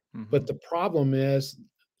 but the problem is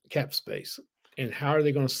cap space. And how are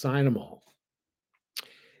they going to sign them all?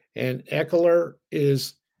 And Eckler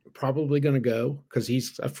is probably going to go because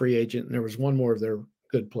he's a free agent. And there was one more of their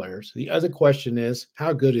good players. The other question is,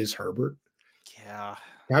 how good is Herbert? Yeah.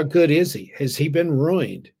 How good is he? Has he been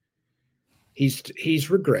ruined? He's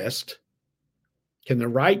regressed. Can the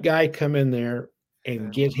right guy come in there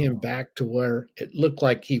and get him back to where it looked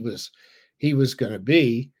like he was going to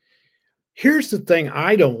be? Here's the thing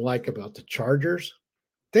I don't like about the Chargers.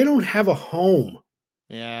 They don't have a home.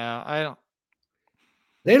 Yeah,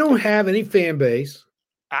 They don't have any fan base.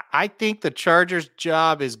 I think the Chargers'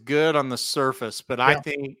 job is good on the surface, but I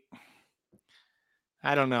think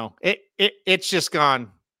I don't know. It's just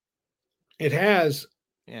gone. It has.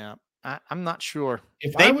 Yeah, I'm not sure.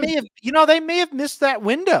 If they may have missed that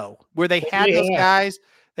window where they had those guys.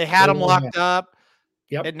 They had them locked up.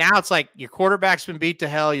 Yep. And now it's like your quarterback's been beat to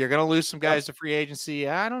hell. You're going to lose some guys to free agency.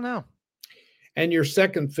 I don't know. And your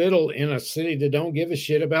second fiddle in a city that don't give a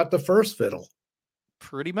shit about the first fiddle.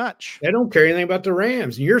 Pretty much. They don't care anything about the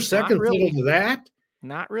Rams. And your second fiddle to that?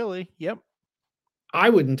 Not really. Yep. I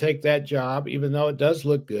wouldn't take that job, even though it does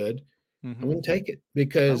look good. I wouldn't take it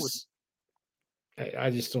because I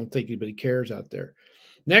just don't think anybody cares out there.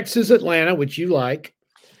 Next is Atlanta, which you like.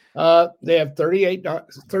 They have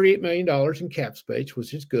 $38 million in cap space,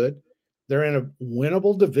 which is good. They're in a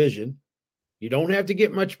winnable division. You don't have to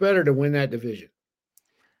get much better to win that division.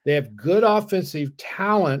 They have good offensive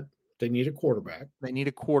talent. They need a quarterback. They need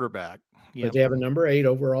a quarterback. But they have a number 8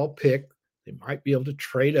 overall pick. They might be able to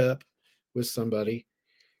trade up with somebody.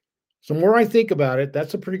 So, the more I think about it,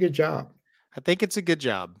 that's a pretty good job. I think it's a good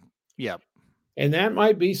job. Yep. And that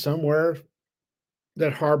might be somewhere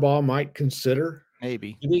that Harbaugh might consider.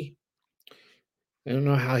 Maybe. I don't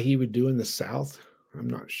know how he would do in the South. I'm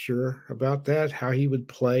not sure about that, how he would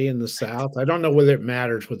play in the South. I don't know whether it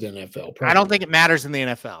matters with the NFL. Probably. I don't think it matters in the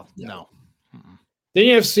NFL. No. Then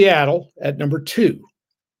you have Seattle at number 2,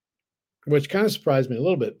 which kind of surprised me a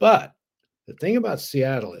little bit. But the thing about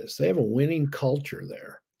Seattle is they have a winning culture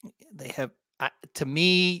there. They have, to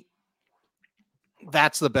me,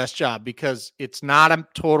 that's the best job because it's not a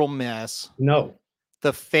total mess. No.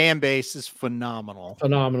 The fan base is phenomenal.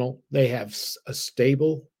 They have a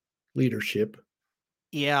stable leadership.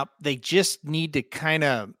 Yeah. They just need to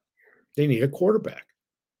they need a quarterback.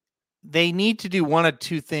 They need to do one of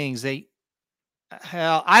two things.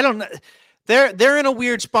 I don't know. They're in a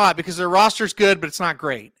weird spot because their roster's good, but it's not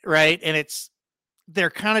great. Right. And they're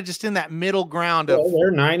kind of just in that middle ground of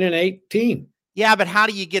they're 9-8 team. Yeah, but how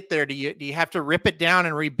do you get there? Do you have to rip it down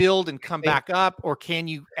and rebuild and come back up, or can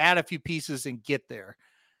you add a few pieces and get there?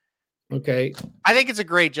 Okay, I think it's a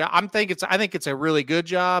great job. I think it's a really good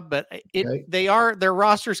job, but their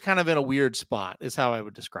roster's kind of in a weird spot, is how I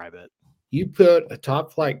would describe it. You put a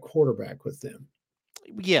top flight quarterback with them.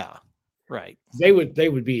 Yeah, right. They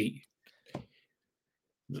would be.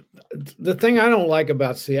 The thing I don't like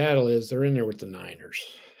about Seattle is they're in there with the Niners.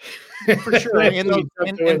 For sure, and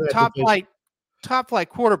top flight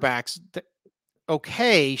quarterbacks,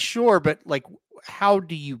 okay, sure, but like, how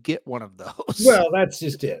do you get one of those? Well, that's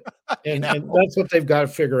just it, and that's what they've got to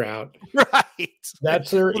figure out. Right, that's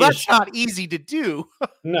their. That's not easy to do.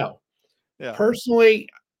 No, yeah. Personally,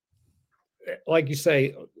 like you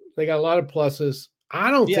say, they got a lot of pluses. I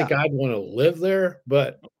don't think I'd want to live there,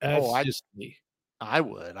 but that's just me. I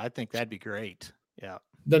would. I think that'd be great. Yeah.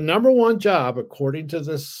 The number 1 job, according to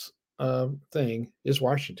this thing, is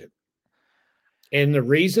Washington. And the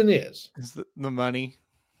reason is the money.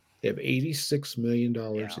 They have $86 million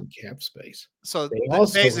in cap space. So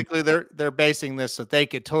basically they're basing this so they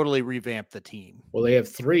could totally revamp the team. Well, they have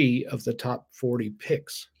 3 of the top 40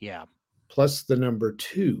 picks. Yeah. Plus the number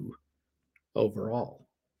 2 overall.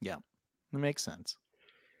 Yeah. That makes sense.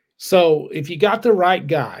 So if you got the right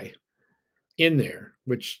guy in there,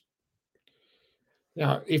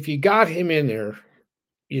 if you got him in there,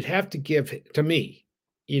 you'd have to give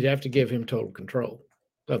him total control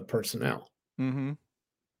of personnel. Mm-hmm.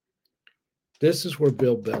 This is where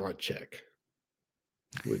Bill Belichick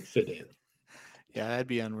would fit in. Yeah, that'd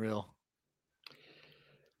be unreal.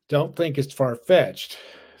 Don't think it's far-fetched.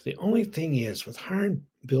 The only thing is, with hiring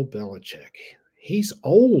Bill Belichick, he's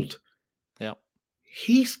old. Yeah.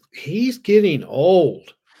 He's getting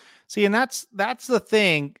old. See, and that's the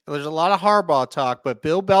thing. There's a lot of Harbaugh talk, but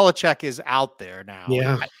Bill Belichick is out there now.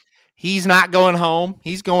 Yeah. He's not going home.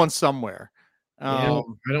 He's going somewhere. I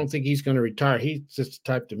don't think he's going to retire. He's just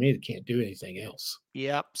the type to me that can't do anything else.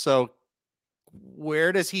 Yep. So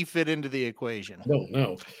where does he fit into the equation? I don't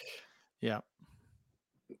know. Yeah.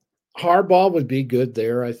 Harbaugh would be good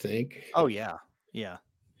there, I think. Oh, yeah. Yeah.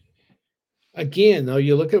 Again, though,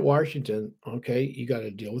 you look at Washington, okay, you got to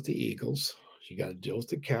deal with the Eagles. You got to deal with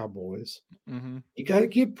the Cowboys. Mm-hmm. You got to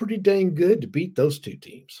get pretty dang good to beat those 2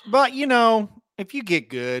 teams. But, if you get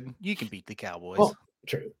good, you can beat the Cowboys. Oh,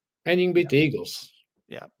 true. And you can beat the Eagles.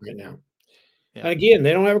 Yeah. Right now. Yeah. And again,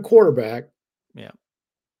 they don't have a quarterback. Yeah.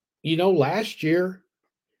 Last year,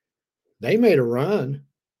 they made a run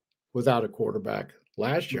without a quarterback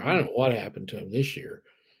last year. I don't know what happened to him this year,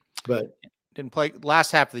 but didn't play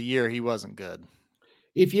last half of the year. He wasn't good.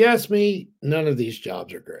 If you ask me, none of these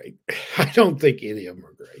jobs are great. I don't think any of them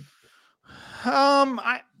are great.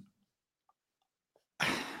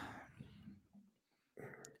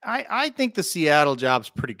 I think the Seattle job's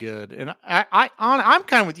pretty good, and I'm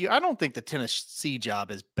kind of with you. I don't think the Tennessee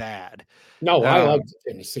job is bad. No, I love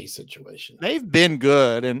the Tennessee situation. They've been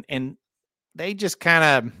good, and they just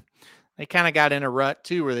kind of got in a rut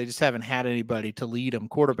too, where they just haven't had anybody to lead them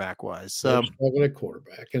quarterback wise. So struggling at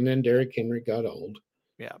quarterback, and then Derrick Henry got old.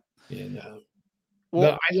 Yeah, and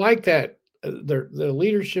I like that. The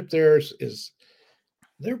leadership there is.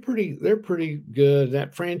 They're pretty good.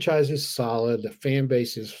 That franchise is solid. The fan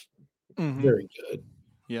base is very good.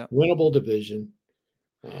 Yeah, winnable division.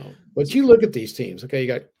 But you look at these teams. Okay, you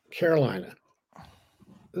got Carolina.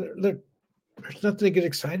 There's nothing to get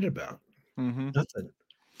excited about. Nothing.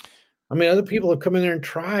 I mean, other people have come in there and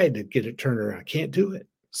tried to get it turned around. Can't do it.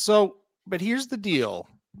 So, but here's the deal.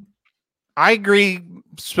 I agree.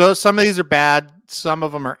 So some of these are bad. Some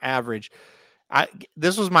of them are average.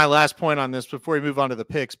 This was my last point on this before we move on to the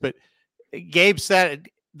picks, but Gabe said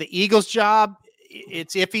the Eagles job,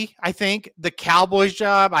 it's iffy. I think the Cowboys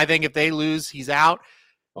job, I think if they lose, he's out.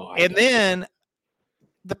 And then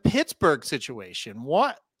the Pittsburgh situation.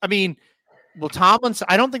 Tomlin,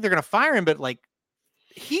 I don't think they're going to fire him, but like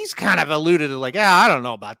he's kind of alluded to like, I don't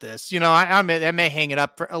know about this. I may hang it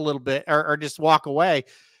up for a little bit or just walk away.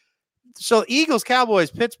 So Eagles,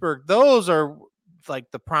 Cowboys, Pittsburgh, those are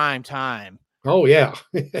like the prime time. Oh, yeah.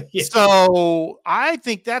 Yeah. So I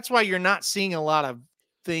think that's why you're not seeing a lot of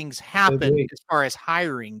things happen as far as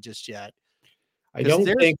hiring just yet. I don't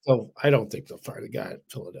think they'll fire the guy at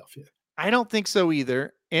Philadelphia. I don't think so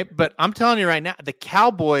either. But I'm telling you right now, the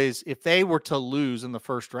Cowboys, if they were to lose in the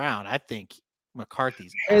first round, I think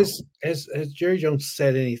McCarthy's has Jerry Jones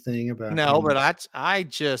said anything about him? But I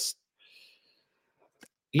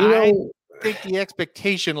think the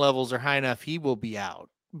expectation levels are high enough he will be out.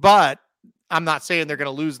 But I'm not saying they're going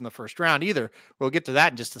to lose in the first round either. We'll get to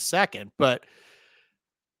that in just a second. But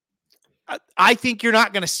I think you're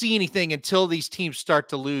not going to see anything until these teams start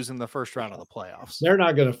to lose in the first round of the playoffs. They're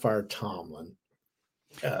not going to fire Tomlin.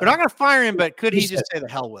 They're not going to fire him, but could he just say the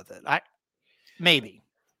hell with it? Maybe.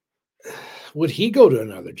 Would he go to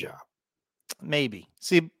another job? Maybe.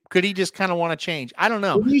 See, could he just kind of want to change? I don't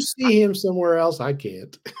know. Can you see him somewhere else? I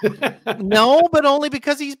can't. No, but only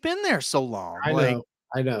because he's been there so long.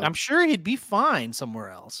 I know. I'm sure he'd be fine somewhere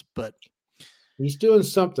else, but he's doing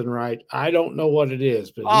something right. I don't know what it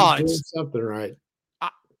is, but he's doing something right.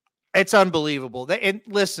 It's unbelievable.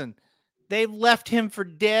 Listen, they've left him for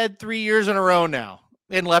dead 3 years in a row now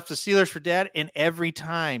and left the Steelers for dead. And every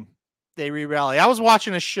time they re-rally, I was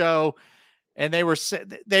watching a show and they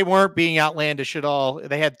weren't being outlandish at all.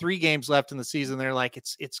 They had 3 games left in the season. They're like,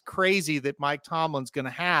 it's crazy that Mike Tomlin's going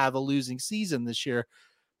to have a losing season this year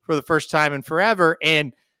for the first time in forever.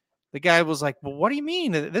 And the guy was like, well, what do you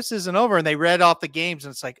mean? This isn't over. And they read off the games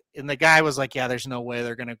and and the guy was like, yeah, there's no way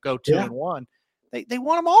they're going to go 2-1. They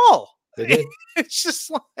won them all. They did. It's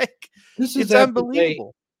just like, it's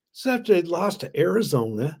unbelievable. Except they lost to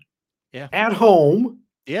Arizona. Yeah. At home.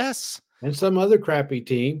 Yes. And some other crappy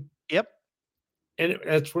team. Yep. And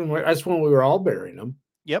that's when we were all burying them.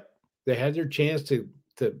 Yep. They had their chance to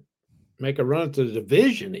make a run to the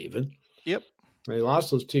division even. Yep. They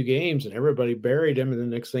lost those 2 games and everybody buried them. And the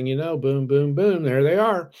next thing you know, boom, boom, boom, there they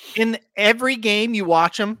are. In every game you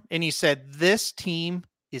watch them and you said, this team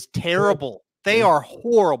is terrible. They are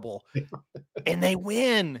horrible. And they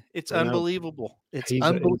win. It's unbelievable. It's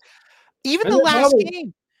unbelievable. Even the last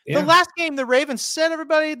game. Yeah. The last game, the Ravens said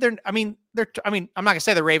everybody, I'm not gonna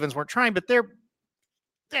say the Ravens weren't trying, but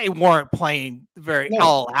they weren't playing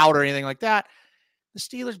all out or anything like that. The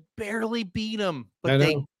Steelers barely beat them, but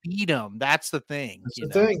they beat them. That's the thing. That's the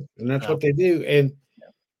thing. And that's what they do. And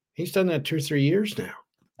he's done that 2 or 3 years now.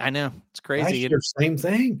 I know. It's crazy. Same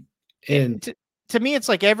thing. And to me, it's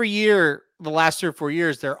like every year, the last 3 or 4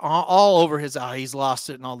 years, they're all over he's lost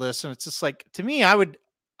it and all this. And it's just like, to me, I would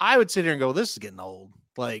sit here and go, this is getting old.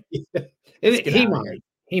 Like, he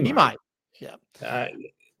might. Yeah.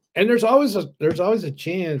 And there's always a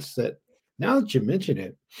chance that, now that you mention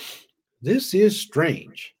it, this is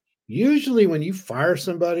strange. Usually when you fire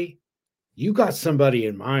somebody, you got somebody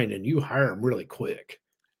in mind and you hire them really quick.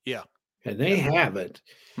 Yeah. And they haven't.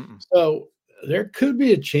 So there could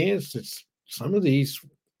be a chance that some of these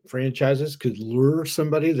franchises could lure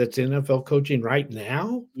somebody that's NFL coaching right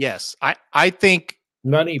now. Yes. I think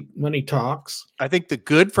money talks. I think the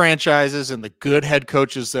good franchises and the good head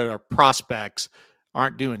coaches that are prospects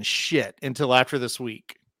aren't doing shit until after this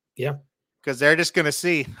week. Yeah. Because they're just going to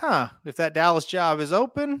see, if that Dallas job is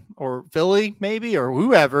open or Philly maybe or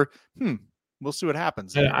whoever, we'll see what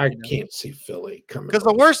happens. I can't see Philly coming. Because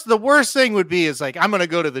the worst thing would be is like, I'm going to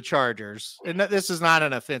go to the Chargers. And this is not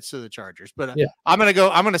an offense to the Chargers, but I'm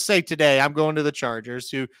going to say today, I'm going to the Chargers,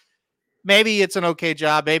 who maybe it's an okay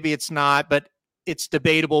job. Maybe it's not, but it's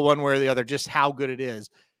debatable one way or the other, just how good it is.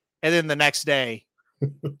 And then the next day,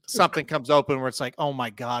 something comes open where it's like, oh my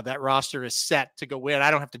God, that roster is set to go win. I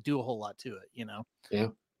don't have to do a whole lot to it, Yeah.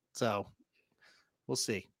 So we'll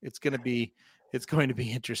see. It's going to be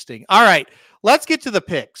interesting. All right, let's get to the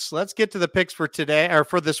picks. Let's get to the picks for today or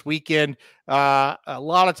for this weekend. A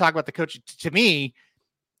lot of talk about the coaching. To me,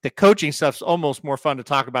 the coaching stuff's almost more fun to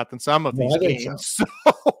talk about than some of these games. So.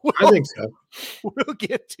 I think so. We'll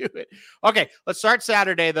get to it. Okay, let's start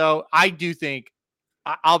Saturday though. I do think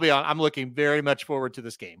I'll be on. I'm looking very much forward to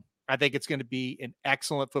this game. I think it's going to be an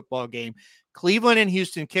excellent football game. Cleveland and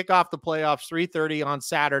Houston kick off the playoffs 3:30 on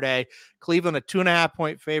Saturday. Cleveland a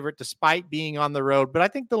 2.5-point favorite despite being on the road, but I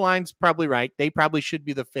think the line's probably right. They probably should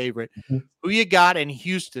be the favorite. Mhm. Who you got in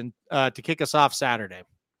Houston to kick us off Saturday?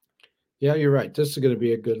 Yeah, you're right. This is going to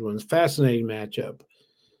be a good one. It's a fascinating matchup.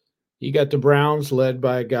 You got the Browns led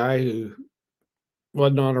by a guy who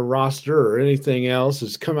wasn't on a roster or anything else,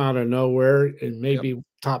 has come out of nowhere and maybe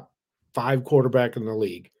top 5 quarterback in the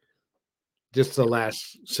league. Just the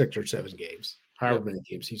last 6 or 7 games, however many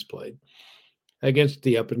games he's played, against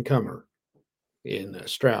the up-and-comer in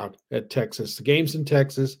Stroud at Texas. The game's in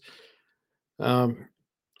Texas.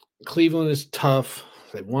 Cleveland is tough.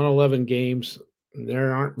 They've won 11 games.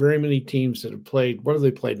 There aren't very many teams that have played. What have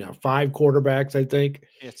they played now? 5 quarterbacks, I think.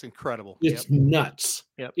 It's incredible. It's nuts.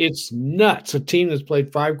 It's nuts. A team that's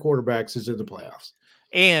played 5 quarterbacks is in the playoffs.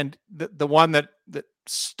 And the one that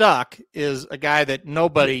stuck is a guy that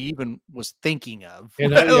nobody even was thinking of.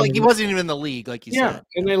 And like he wasn't even in the league, like you said.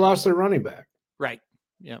 And they lost their running back. Right.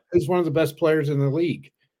 Yeah. Who's one of the best players in the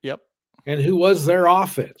league. Yep. And who was their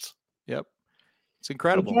offense. Yep. It's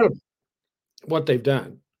incredible what they've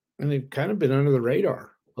done. And they've kind of been under the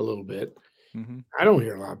radar a little bit. Mm-hmm. I don't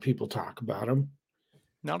hear a lot of people talk about them.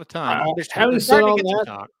 Not a ton. Having said all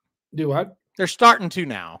that, do what? They're starting to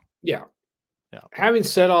now. Yeah. Having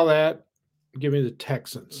said all that, give me the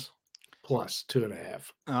Texans plus 2.5.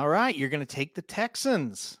 All right. You're going to take the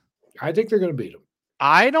Texans. I think they're going to beat them.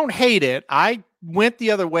 I don't hate it. I went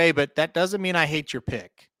the other way, but that doesn't mean I hate your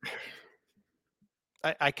pick.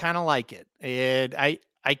 I kind of like it. And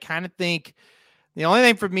I kind of think the only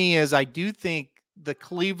thing for me is I do think the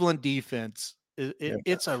Cleveland defense,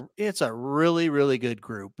 it's a really, really good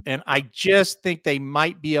group. And I just think they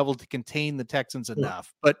might be able to contain the Texans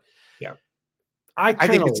enough. But I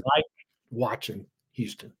kind of like watching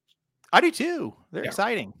Houston. I do too. They're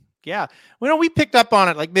exciting. Yeah. Well, we picked up on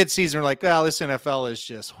it like midseason. We're like, well, this NFL is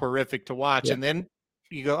just horrific to watch. And then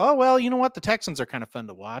you go, oh, well, you know what? The Texans are kind of fun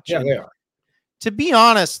to watch. Yeah, they are. To be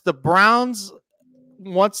honest, the Browns,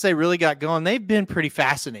 once they really got going, they've been pretty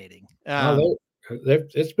fascinating.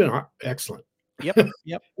 It's been excellent. Yep.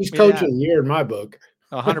 He's coach of the year in my book.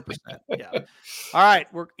 100%. Yeah. All right.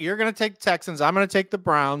 You're going to take the Texans. I'm going to take the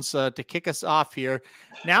Browns to kick us off here.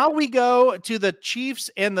 Now we go to the Chiefs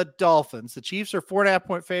and the Dolphins. The Chiefs are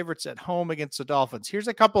 4.5-point favorites at home against the Dolphins. Here's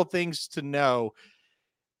a couple of things to know.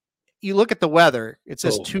 You look at the weather, it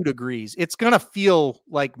says 2 degrees. It's going to feel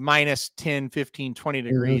like minus 10, 15, 20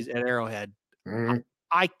 degrees at Arrowhead. Mm-hmm.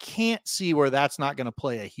 I can't see where that's not going to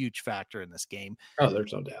play a huge factor in this game. Oh,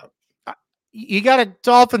 there's no doubt. You got a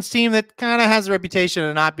Dolphins team that kind of has a reputation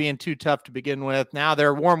of not being too tough to begin with. Now they're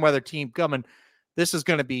a warm weather team coming. This is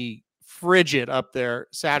going to be frigid up there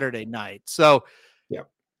Saturday night. So,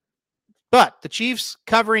 but the Chiefs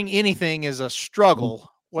covering anything is a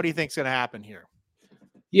struggle. What do you think is going to happen here?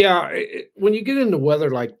 Yeah. When you get into weather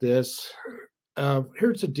like this,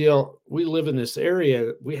 here's the deal. We live in this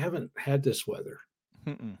area. We haven't had this weather.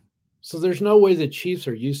 So there's no way the Chiefs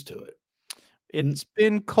are used to it. It's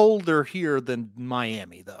been colder here than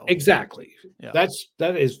Miami, though. Exactly. Yeah.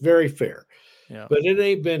 That is very fair. Yeah. But it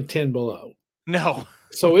ain't been 10 below. No.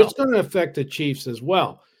 So it's going to affect the Chiefs as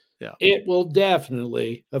well. Yeah. It will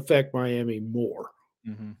definitely affect Miami more.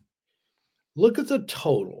 Mm-hmm. Look at the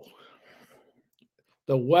total.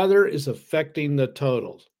 The weather is affecting the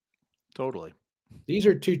totals. Totally. These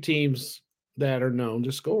are 2 teams that are known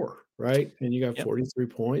to score, right? And you got 43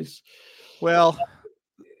 points. Well,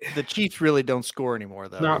 the Chiefs really don't score anymore,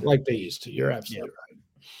 though. Not like they used to. You're absolutely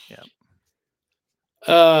right.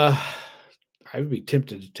 Yeah. I would be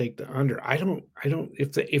tempted to take the under. I don't.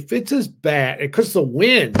 If it's as bad, because the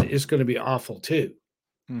wind is going to be awful too.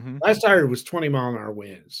 Mm-hmm. Last I heard was 20-mile-an-hour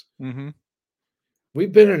winds. Mm-hmm.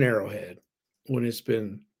 We've been in Arrowhead when it's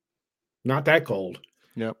been not that cold.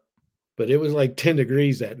 Yep. But it was like 10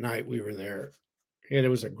 degrees that night we were there, and it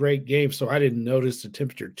was a great game. So I didn't notice the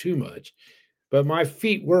temperature too much. But my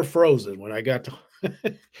feet were frozen when I got to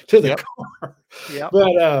the car. Yeah.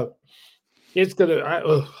 But it's gonna.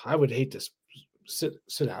 I would hate to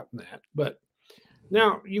sit out in that. But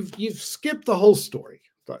now you've skipped the whole story.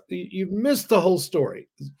 You've missed the whole story.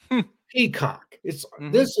 Peacock.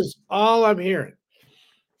 This is all I'm hearing.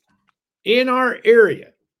 In our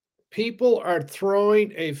area, people are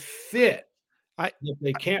throwing a fit that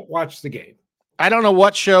they can't watch the game. I don't know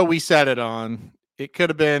what show we said it on. It could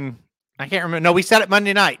have been. I can't remember. No, we said it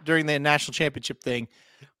Monday night during the national championship thing.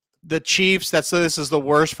 The Chiefs, this is the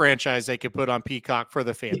worst franchise they could put on Peacock for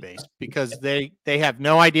the fan base because they have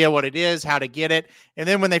no idea what it is, how to get it. And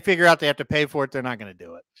then when they figure out they have to pay for it, they're not going to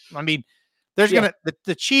do it. I mean, there's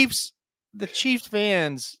the Chiefs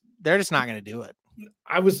fans, they're just not going to do it.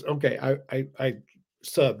 I was okay. I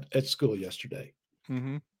subbed at school yesterday.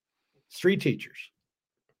 Mm-hmm. 3 teachers.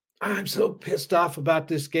 I'm so pissed off about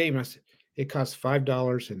this game. I said it costs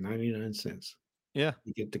 $5.99. Yeah,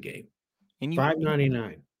 you get the game. And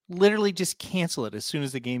 $5.99. Literally just cancel it as soon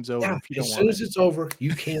as the game's over. Yeah, if you don't as want soon it. as it's over,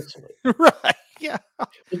 you cancel it. Right. Yeah. Well,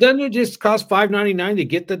 doesn't it just cost $5.99 to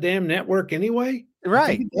get the damn network anyway? Right. I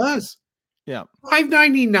think it does. Yeah.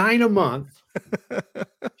 $5.99 a month.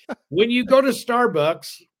 When you go to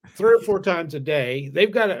Starbucks 3 or 4 times a day,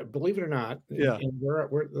 they've got a, believe it or not, Yeah. in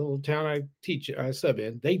we're the little town I sub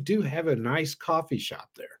in, they do have a nice coffee shop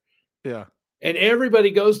there. Yeah. And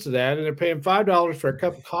everybody goes to that, and they're paying $5 for a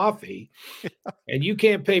cup of coffee, and you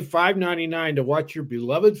can't pay $5.99 to watch your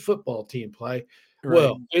beloved football team play. Right.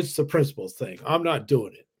 Well, it's the principal's thing. I'm not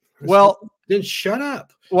doing it. Well, then shut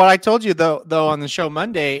up. What I told you though on the show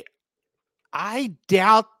Monday, I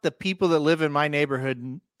doubt the people that live in my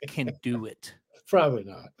neighborhood can do it. Probably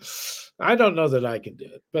not. I don't know that I can do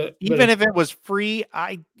it, but even if it was free,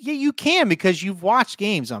 you can, because you've watched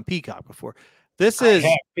games on Peacock before. This I is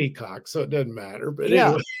have Peacock, so it doesn't matter. But yeah,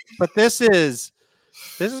 anyway. but this is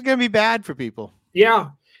going to be bad for people. Yeah.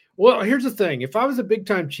 Well, here's the thing: if I was a big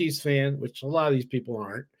time Chiefs fan, which a lot of these people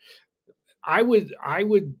aren't, I would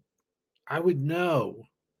know.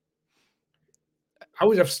 I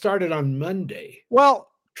would have started on Monday. Well,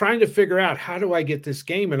 trying to figure out how do I get this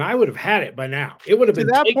game, and I would have had it by now. It would have been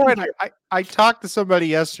to that point. I talked to somebody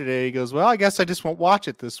yesterday. He goes, "Well, I guess I just won't watch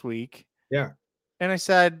it this week." Yeah, and I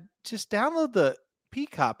said, "Just download the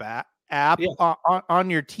Peacock app on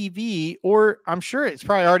your TV, or I'm sure it's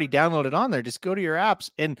probably already downloaded on there. Just go to your apps."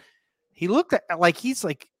 And he looked at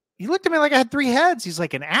he looked at me like I had 3 heads. He's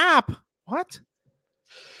like, "An app? What?"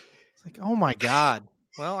 It's like, "Oh my God."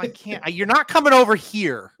 Well, I can't. You're not coming over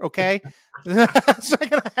here, okay? That's not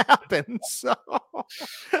going to happen. So,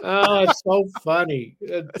 it's so funny.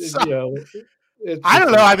 I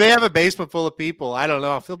don't know. They have a basement full of people. I don't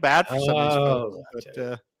know. I feel bad for some of these folks.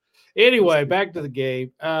 But, anyway, back to the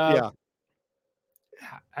game. Yeah,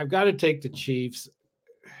 I've got to take the Chiefs.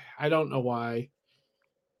 I don't know why.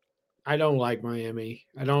 I don't like Miami.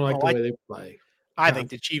 I don't like the way they play. I think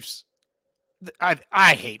the Chiefs.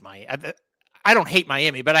 I hate Miami. I don't hate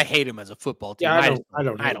Miami, but I hate him as a football team. Yeah, I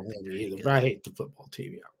don't hate either, but I hate the football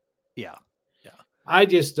team. Yeah. I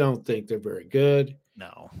just don't think they're very good.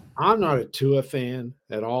 No. I'm not a Tua fan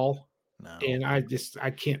at all. No. And I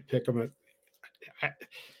can't pick them.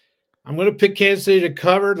 I'm going to pick Kansas City to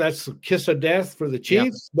cover. That's a kiss of death for the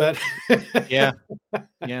Chiefs, but yeah.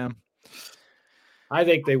 I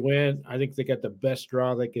think they win. I think they got the best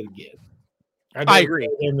draw they could get. I agree.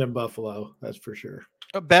 Them than Buffalo, that's for sure.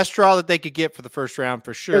 Best draw that they could get for the first round,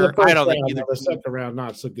 for sure. I don't think the second round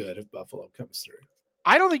not so good if Buffalo comes through.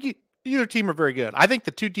 I don't think either team are very good. I think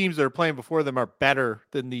the 2 teams that are playing before them are better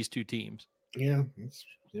than these 2 teams. Yeah,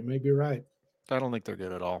 you may be right. I don't think they're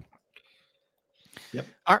good at all. Yep.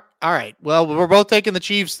 All right. Well, we're both taking the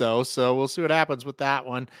Chiefs, though, so we'll see what happens with that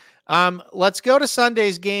one. Let's go to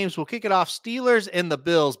Sunday's games. We'll kick it off. Steelers and the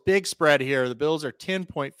Bills. Big spread here. The Bills are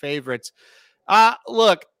 10-point favorites.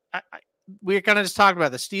 Look, we're kind of just talking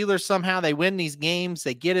about the Steelers. Somehow they win these games.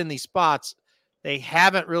 They get in these spots. They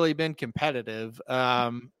haven't really been competitive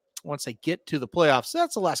once they get to the playoffs. So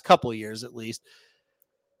that's the last couple of years, at least.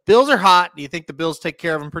 Bills are hot. Do you think the Bills take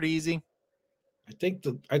care of them pretty easy? I think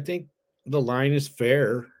the line is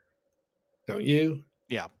fair. Don't you?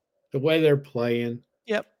 Yeah. The way they're playing.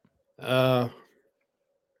 Yep. I've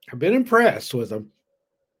been impressed with them.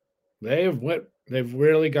 They've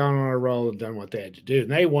really gone on a roll and done what they had to do.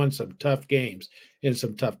 And they won some tough games in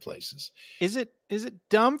some tough places. Is it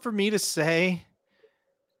dumb for me to say,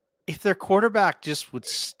 if their quarterback just would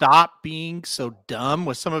stop being so dumb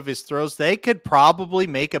with some of his throws, they could probably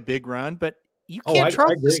make a big run, but you can't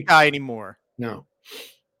trust this guy anymore. No.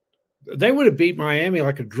 They would have beat Miami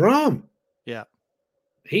like a drum. Yeah.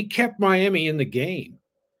 He kept Miami in the game.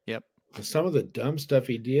 Yep. Some of the dumb stuff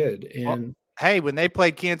he did. And hey, when they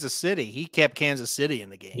played Kansas City, he kept Kansas City in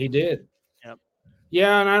the game. He did. Yep.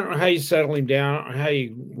 Yeah, and I don't know how you settle him down. I don't know how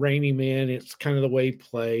you rein him in. It's kind of the way he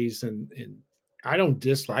plays. And I don't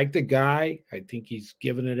dislike the guy. I think he's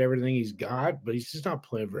given it everything he's got, but he's just not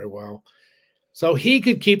playing very well. So he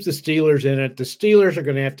could keep the Steelers in it. The Steelers are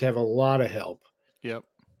going to have a lot of help. Yep.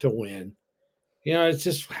 To win. It's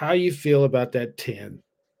just how you feel about that 10.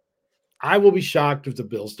 I will be shocked if the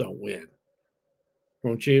Bills don't win.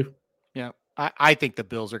 Won't you? Yeah. I think the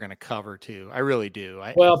Bills are going to cover too. I really do.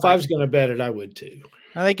 If I was going to bet it, I would too.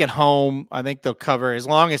 I think at home, I think they'll cover as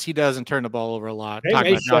long as he doesn't turn the ball over a lot.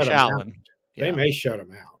 Talking about Josh Allen. They may shut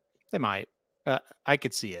him out. They might. I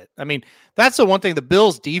could see it. I mean, that's the one thing. The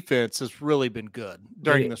Bills' defense has really been good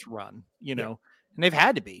during this run, you know, and they've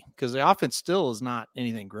had to be because the offense still is not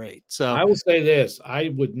anything great. So I will say this: I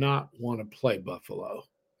would not want to play Buffalo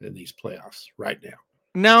in these playoffs right now.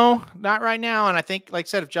 No, not right now. And I think, like I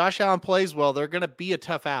said, if Josh Allen plays well, they're going to be a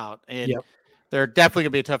tough out, and they're definitely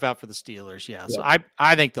going to be a tough out for the Steelers. Yeah, so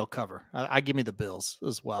I think they'll cover. I give me the Bills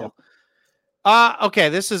as well. Okay,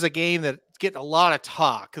 this is a game that's getting a lot of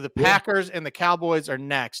talk. The Packers and the Cowboys are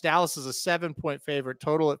next. Dallas is a 7-point favorite,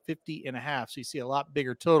 total at 50.5. So you see a lot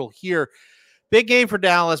bigger total here. Big game for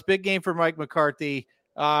Dallas, big game for Mike McCarthy.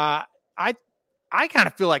 I kind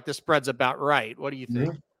of feel like the spread's about right. What do you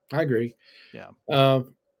think? I agree. Yeah.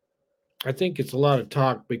 I think it's a lot of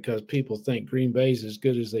talk because people think Green Bay's as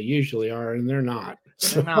good as they usually are, and they're not.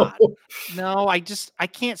 They're not. No, I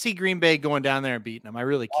can't see Green Bay going down there and beating them. I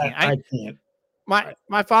really can't. I can't.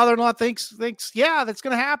 My father-in-law thinks, yeah, that's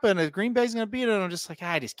going to happen. Green Bay's going to beat it. I'm just like,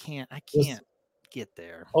 I can't get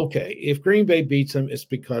there. Okay, if Green Bay beats them, it's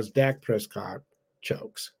because Dak Prescott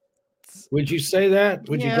chokes. Would you say that?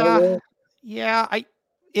 Would you go there? Yeah,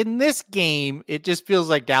 in this game, it just feels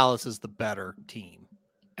like Dallas is the better team.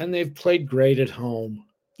 And they've played great at home.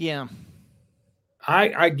 Yeah.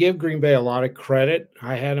 I give Green Bay a lot of credit.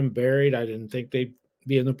 I had them buried. I didn't think they'd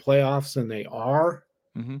be in the playoffs, and they are.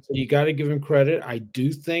 Mm-hmm. So you got to give him credit. I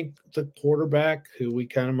do think the quarterback, who we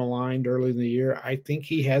kind of maligned early in the year, I think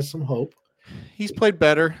he has some hope. He's played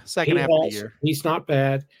better second half of the year. He's not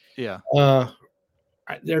bad. Yeah.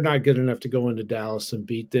 They're not good enough to go into Dallas and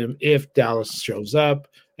beat them if Dallas shows up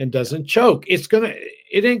and doesn't choke.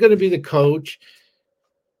 It ain't gonna be the coach.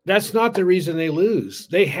 That's not the reason they lose.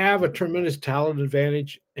 They have a tremendous talent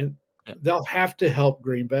advantage, and they'll have to help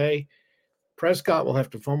Green Bay. Prescott will have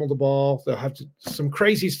to fumble the ball. They'll have to. Some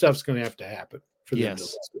crazy stuff's going to have to happen for them to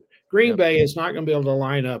lose. Green Bay is not going to be able to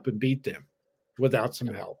line up and beat them without some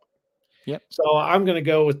help. Yep. So I'm going to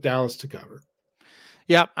go with Dallas to cover.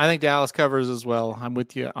 Yep, I think Dallas covers as well. I'm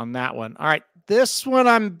with you on that one. All right, this one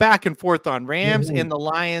I'm back and forth on. Rams and the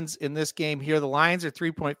Lions in this game here. The Lions are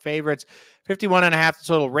 3-point favorites, 51.5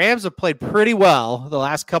 total. Rams have played pretty well the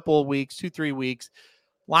last couple of weeks, 2-3 weeks.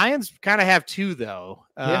 Lions kind of have two, though.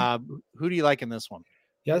 Who do you like in this one?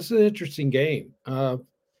 Yeah, this is an interesting game.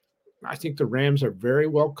 I think the Rams are very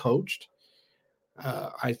well coached.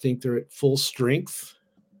 I think they're at full strength,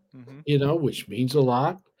 which means a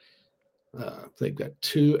lot. They've got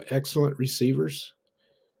two excellent receivers.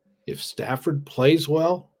 If Stafford plays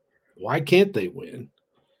well, why can't they win?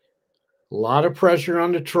 A lot of pressure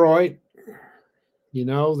on Detroit.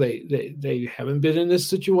 They haven't been in this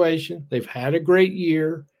situation. They've had a great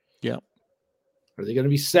year. Yeah. Are they going to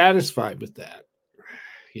be satisfied with that?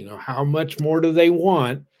 How much more do they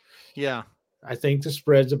want? Yeah. I think the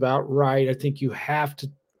spread's about right. I think you have to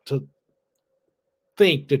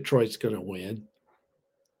think Detroit's going to win,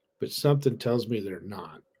 but something tells me they're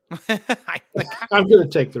not. I'm going to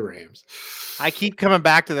take the Rams. I keep coming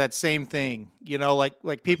back to that same thing.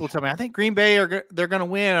 Like people tell me, I think Green Bay they're going to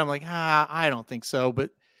win. I'm like, I don't think so. But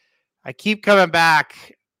I keep coming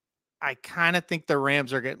back. I kind of think the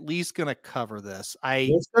Rams are at least going to cover this.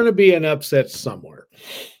 There's going to be an upset somewhere.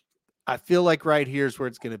 I feel like right here is where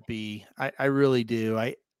it's going to be. I really do.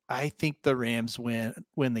 I think the Rams win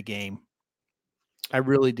the game. I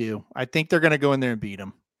really do. I think they're going to go in there and beat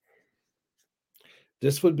them.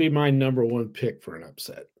 This would be my number one pick for an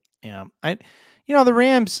upset. Yeah. The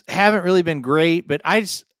Rams haven't really been great, but I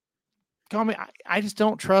just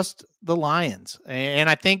don't trust the Lions. And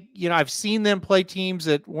I think, I've seen them play teams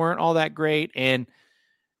that weren't all that great and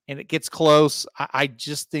it gets close. I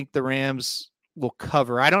just think the Rams will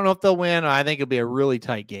cover. I don't know if they'll win. I think it'll be a really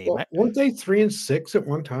tight game. Well, weren't they 3-6 at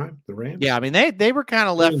one time, the Rams? Yeah. I mean, they were kind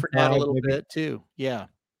of left for dead a little bit too. Yeah.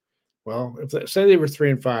 Well, if they say they were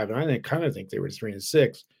 3-5, and I kind of think they were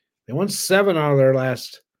 3-6, they won 7 out of their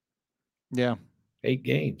last 8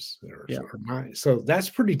 games or 9. So that's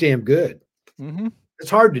pretty damn good. Mm-hmm. It's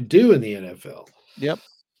hard to do in the NFL. Yep.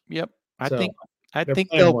 I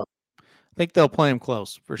think they'll play them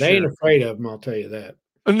close for sure. They ain't afraid of them, I'll tell you that.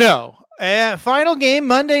 No. Final game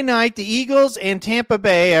Monday night, the Eagles and Tampa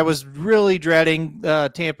Bay. I was really dreading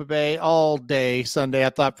Tampa Bay all day Sunday.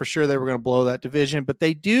 I thought for sure they were going to blow that division, but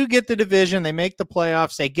they do get the division. They make the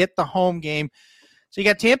playoffs. They get the home game. So you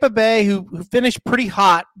got Tampa Bay, who finished pretty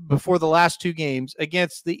hot before the last 2 games,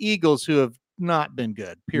 against the Eagles, who have not been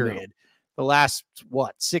good, period. No. The last,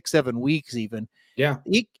 6-7 weeks even. Yeah.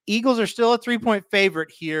 Eagles are still a 3-point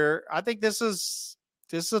favorite here. I think this is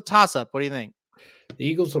a toss-up. What do you think? The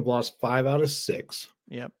Eagles have lost 5 out of 6.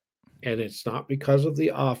 Yep. And it's not because of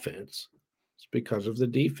the offense. It's because of the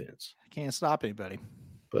defense. Can't stop anybody.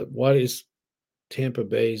 But what is Tampa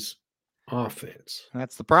Bay's offense.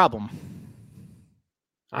 That's the problem.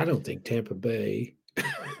 I don't think Tampa Bay.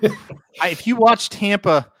 If you watched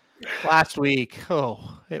Tampa last week,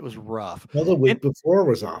 it was rough. Well, the week before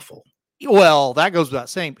was awful. Well, that goes without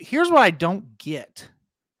saying. But here's what I don't get.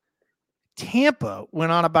 Tampa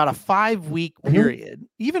went on about a 5-week period,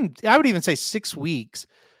 I would even say 6 weeks,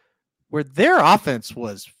 where their offense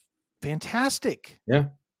was fantastic. Yeah.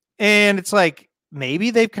 And it's like,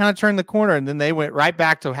 maybe they've kind of turned the corner, and then they went right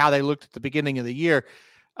back to how they looked at the beginning of the year.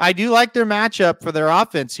 I do like their matchup for their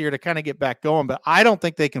offense here to kind of get back going, but I don't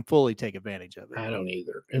think they can fully take advantage of it. I don't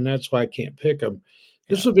either. And that's why I can't pick them.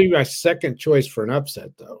 This would be my second choice for an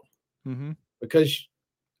upset, though, because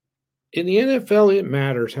in the NFL, it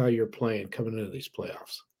matters how you're playing coming into these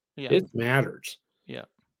playoffs. Yeah. It matters. Yeah.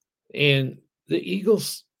 And the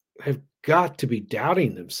Eagles have got to be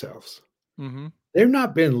doubting themselves. Mm-hmm. They've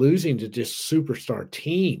not been losing to just superstar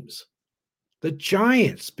teams. The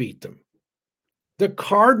Giants beat them. The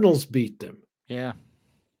Cardinals beat them. Yeah.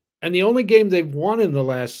 And the only game they've won in the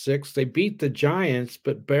last 6, they beat the Giants,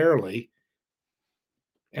 but barely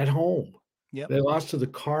at home. Yep. They lost to the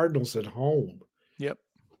Cardinals at home. Yep.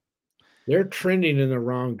 They're trending in the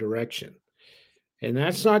wrong direction. And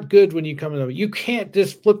that's not good when you come in. You can't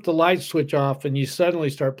just flip the light switch off and you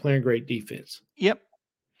suddenly start playing great defense. Yep.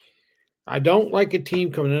 I don't like a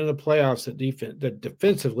team coming into the playoffs that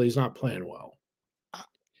defensively is not playing well.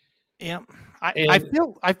 Yeah. I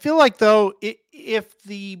feel like, though, if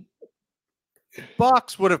the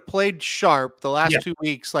Bucs would have played sharp the last 2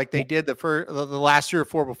 weeks like they did the last 3 or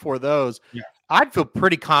 4 before those, I'd feel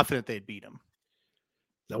pretty confident they'd beat them.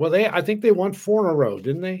 Well, I think they won 4 in a row,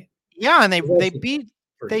 didn't they? Yeah, and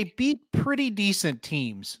they beat pretty decent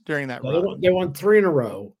teams during that run. They won 3 in a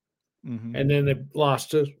row, and then they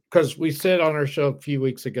lost because we said on our show a few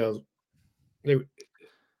weeks ago,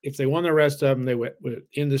 if they won the rest of them, they would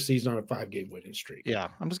end the season on a 5-game winning streak. Yeah,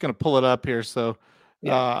 I'm just going to pull it up here. So,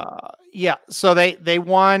 so they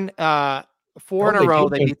won 4 in a row.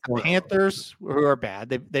 They beat the Panthers, who are bad.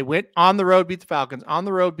 They went on the road, beat the Falcons, on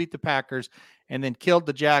the road, beat the Packers, and then killed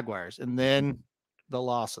the Jaguars. And then the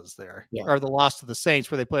losses there, or the loss to the Saints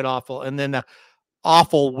where they played awful, and then the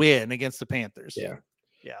awful win against the Panthers. Yeah.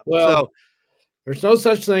 Well, there's no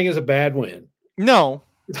such thing as a bad win. No.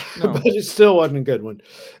 But it still wasn't a good one.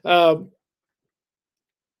 I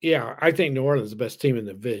think New Orleans is the best team in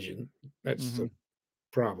the division. That's the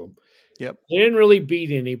problem. Yep. They didn't really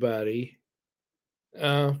beat anybody.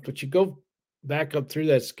 But you go back up through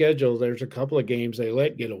that schedule, there's a couple of games they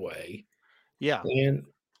let get away. Yeah. And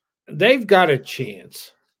they've got a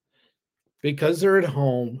chance because they're at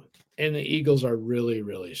home and the Eagles are really,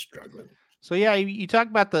 really struggling. So, you talk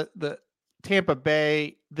about the Tampa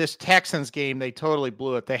Bay, this Texans game, they totally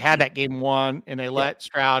blew it. They had that game won, and they let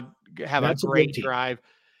Stroud have a great drive.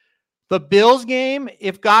 The Bills game,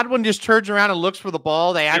 if Godwin just turns around and looks for the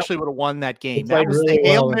ball, they actually would have won that game. That was the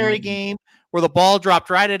Hail Mary game where the ball dropped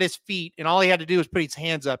right at his feet, and all he had to do was put his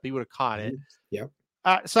hands up. He would have caught it. Yeah.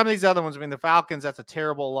 Some of these other ones, the Falcons, that's a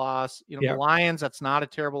terrible loss. The Lions, that's not a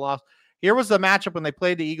terrible loss. Here was the matchup when they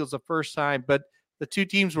played the Eagles the first time, but the two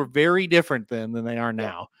teams were very different then than they are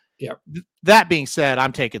now. Yeah. That being said,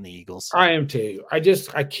 I'm taking the Eagles. I am too. I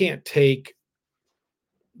can't take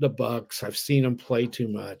the Bucs. I've seen them play too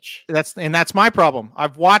much. That's my problem.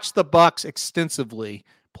 I've watched the Bucs extensively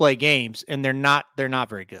play games, and they're not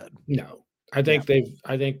very good. No. I think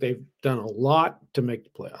they've done a lot to make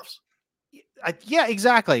the playoffs.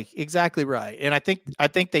 Exactly right. And I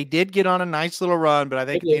think they did get on a nice little run, but I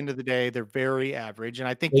think at the end of the day, they're very average. And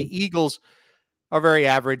I think the Eagles are very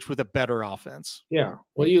average with a better offense. Yeah.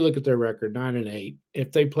 Well, you look at their record, 9-8.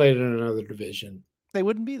 If they played in another division, they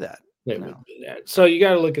wouldn't be that. Wouldn't be that. So you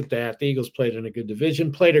got to look at that. The Eagles played in a good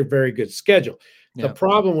division, played a very good schedule. The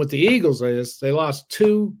problem with the Eagles is they lost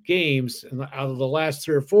 2 games out of the last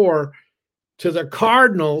 3 or 4 to the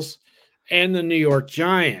Cardinals and the New York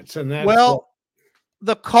Giants. And that's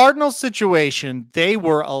the Cardinals situation, they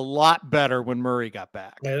were a lot better when Murray got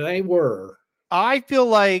back. Yeah, they were. I feel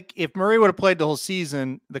like if Murray would have played the whole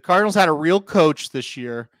season, the Cardinals had a real coach this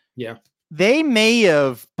year. Yeah. They may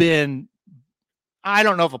have been, I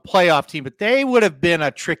don't know if a playoff team, but they would have been a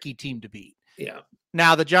tricky team to beat. Yeah.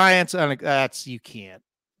 Now the Giants, you can't.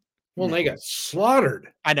 Well, they got slaughtered.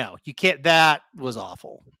 I know. You can't. That was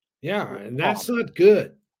awful. Yeah, and that's not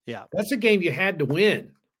good. Yeah. That's a game you had to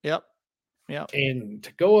win. Yep. Yeah. And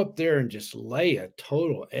to go up there and just lay a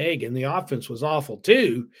total egg, and the offense was awful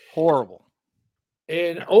too. Horrible.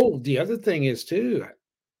 And the other thing is too,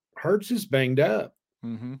 Hurts is banged up.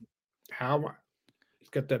 Mm-hmm. He's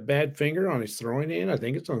got that bad finger on his throwing hand. I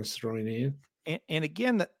think it's on his throwing hand. And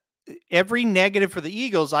again, every negative for the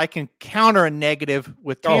Eagles, I can counter a negative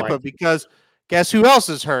with Oh, Tampa because guess who else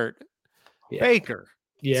is hurt? Yeah. Baker.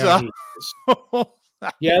 Yeah. So,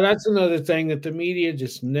 yeah, that's another thing that the media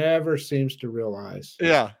just never seems to realize.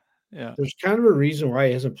 Yeah. There's kind of a reason why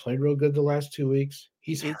he hasn't played real good the last 2 weeks.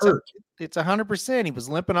 He's hurt. It's 100%. He was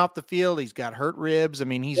limping off the field. He's got hurt ribs. I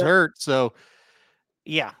mean, he's hurt. So,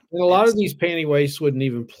 yeah. And a lot of these panty wastes wouldn't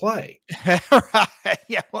even play. Right.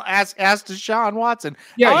 Yeah. Well, ask Deshaun Watson.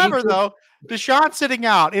 Yeah, however, though, Deshaun sitting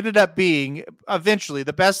out ended up being eventually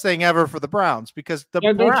the best thing ever for the Browns because the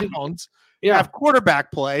Browns have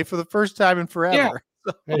quarterback play for the first time in forever. Yeah.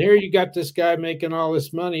 And here you got this guy making all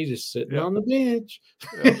this money just sitting on the bench.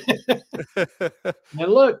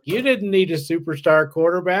 And look, you didn't need a superstar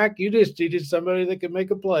quarterback. You just needed somebody that could make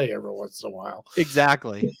a play every once in a while.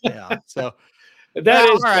 Exactly. Yeah. So that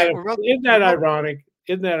is right. Isn't that ironic?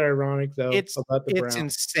 Isn't that ironic though? About the Browns?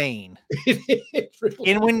 Insane. It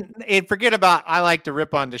really and forget about I like to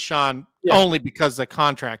rip on Deshaun only because the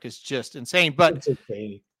contract is just insane. But it's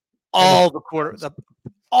insane. all the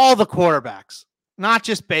quarterbacks. Not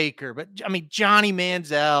just Baker, but I mean Johnny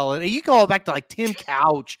Manziel, and you go back to like Tim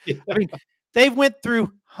Couch. I mean, they went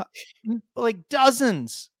through like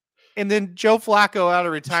dozens, and then Joe Flacco out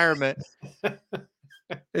of retirement.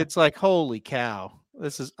 It's like holy cow,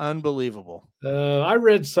 this is unbelievable. I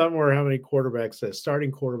read somewhere how many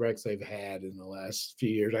starting quarterbacks they've had in the last few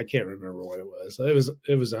years. I can't remember what it was.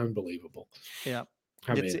 It was unbelievable. Yeah,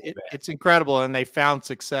 it's incredible, and they found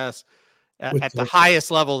success at the highest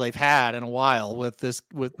level they've had in a while with this.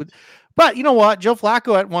 But you know what? Joe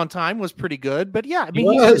Flacco at one time was pretty good. But yeah, I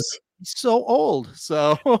mean, he's so old.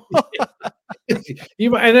 So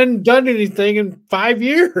you hadn't done anything in 5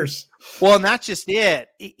 years. Well, and that's just it.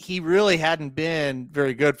 He really hadn't been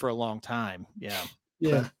very good for a long time. Yeah.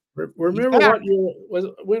 Yeah. Remember what year was?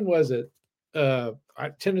 When was it?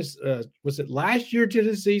 Tennessee. Was it last year?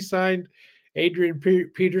 Tennessee signed Adrian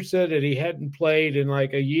Peterson, and he hadn't played in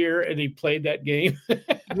like a year, and he played that game.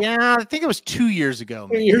 Yeah, I think it was 2 years ago.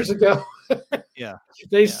 2 years ago. Yeah.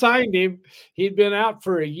 They signed him. He'd been out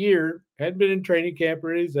for a year, hadn't been in training camp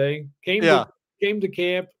or anything, came to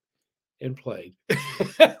camp and played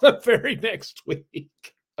the very next week.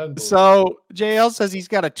 So JL says he's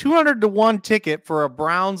got a 200-1 ticket for a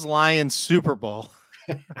Browns-Lions Super Bowl.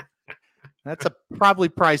 That's probably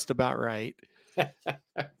priced about right.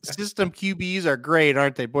 System QBs are great,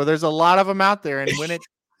 aren't they? Boy, there's a lot of them out there, and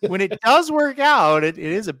when it does work out, it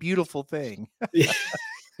is a beautiful thing.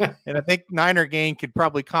 And I think Niner Gang could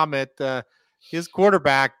probably comment. His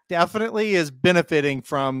quarterback definitely is benefiting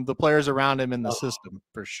from the players around him in the system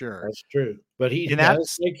for sure. That's true, but he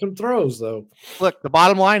does make some throws though. Look, the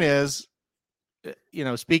bottom line is,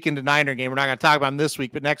 speaking to Niner Game, we're not going to talk about them this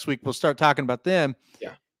week, but next week we'll start talking about them.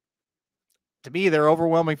 Yeah. To me, they're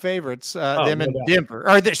overwhelming favorites. Them and Denver,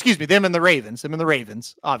 or them and the Ravens. Them and the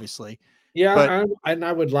Ravens, obviously. Yeah,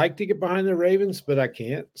 I would like to get behind the Ravens, but I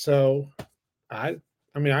can't. So, I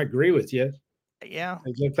agree with you. Yeah,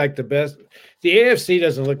 it looks like the best. The AFC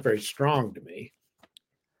doesn't look very strong to me.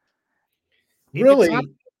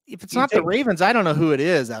 If it's not the Ravens, I don't know who it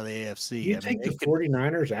is out of the AFC. You take the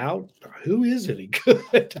 49ers out, who is any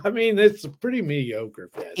good? I mean, it's pretty mediocre.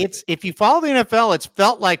 If you follow the NFL, it's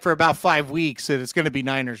felt like for about 5 weeks that it's going to be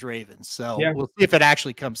Niners Ravens. So we'll see if it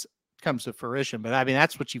actually comes to fruition. But I mean,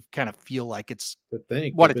 that's what you kind of feel like it's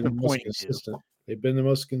what it's been pointing to. They've been the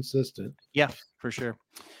most consistent. Yeah, for sure.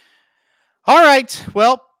 All right.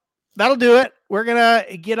 Well, that'll do it. We're going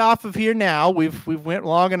to get off of here now. We've went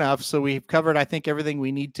long enough, so we've covered, I think, everything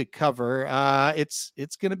we need to cover. It's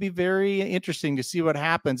going to be very interesting to see what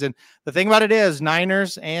happens. And the thing about it is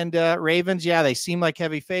Niners and Ravens, they seem like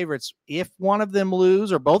heavy favorites. If one of them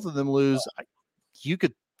lose or both of them lose, you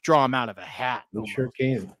could draw them out of a hat. You sure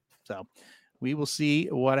can. So we will see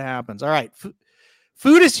what happens. All right.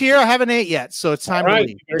 Food is here. I haven't ate yet, so it's time to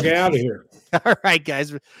leave. Get out of here. All right,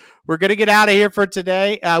 guys. We're going to get out of here for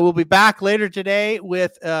today. We'll be back later today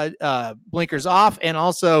with Blinkers Off and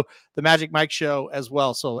also the Magic Mike Show as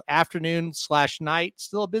well. So afternoon/night,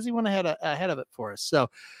 still a busy one ahead of it for us. So, all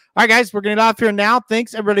right, guys, we're going to get off here now.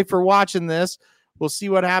 Thanks, everybody, for watching this. We'll see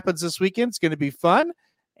what happens this weekend. It's going to be fun.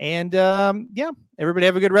 And, everybody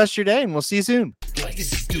have a good rest of your day, and we'll see you soon.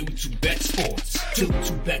 This is DWBS Sports.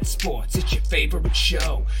 DWBS Sports, it's your favorite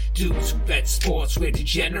show. DWBS Sports, where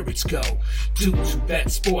degenerates go. DWBS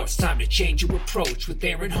Sports, time to change your approach with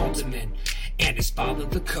Aaron Holderman and his father,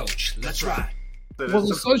 the coach. Let's ride. Well,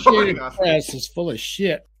 the Associated Press is full of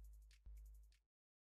shit.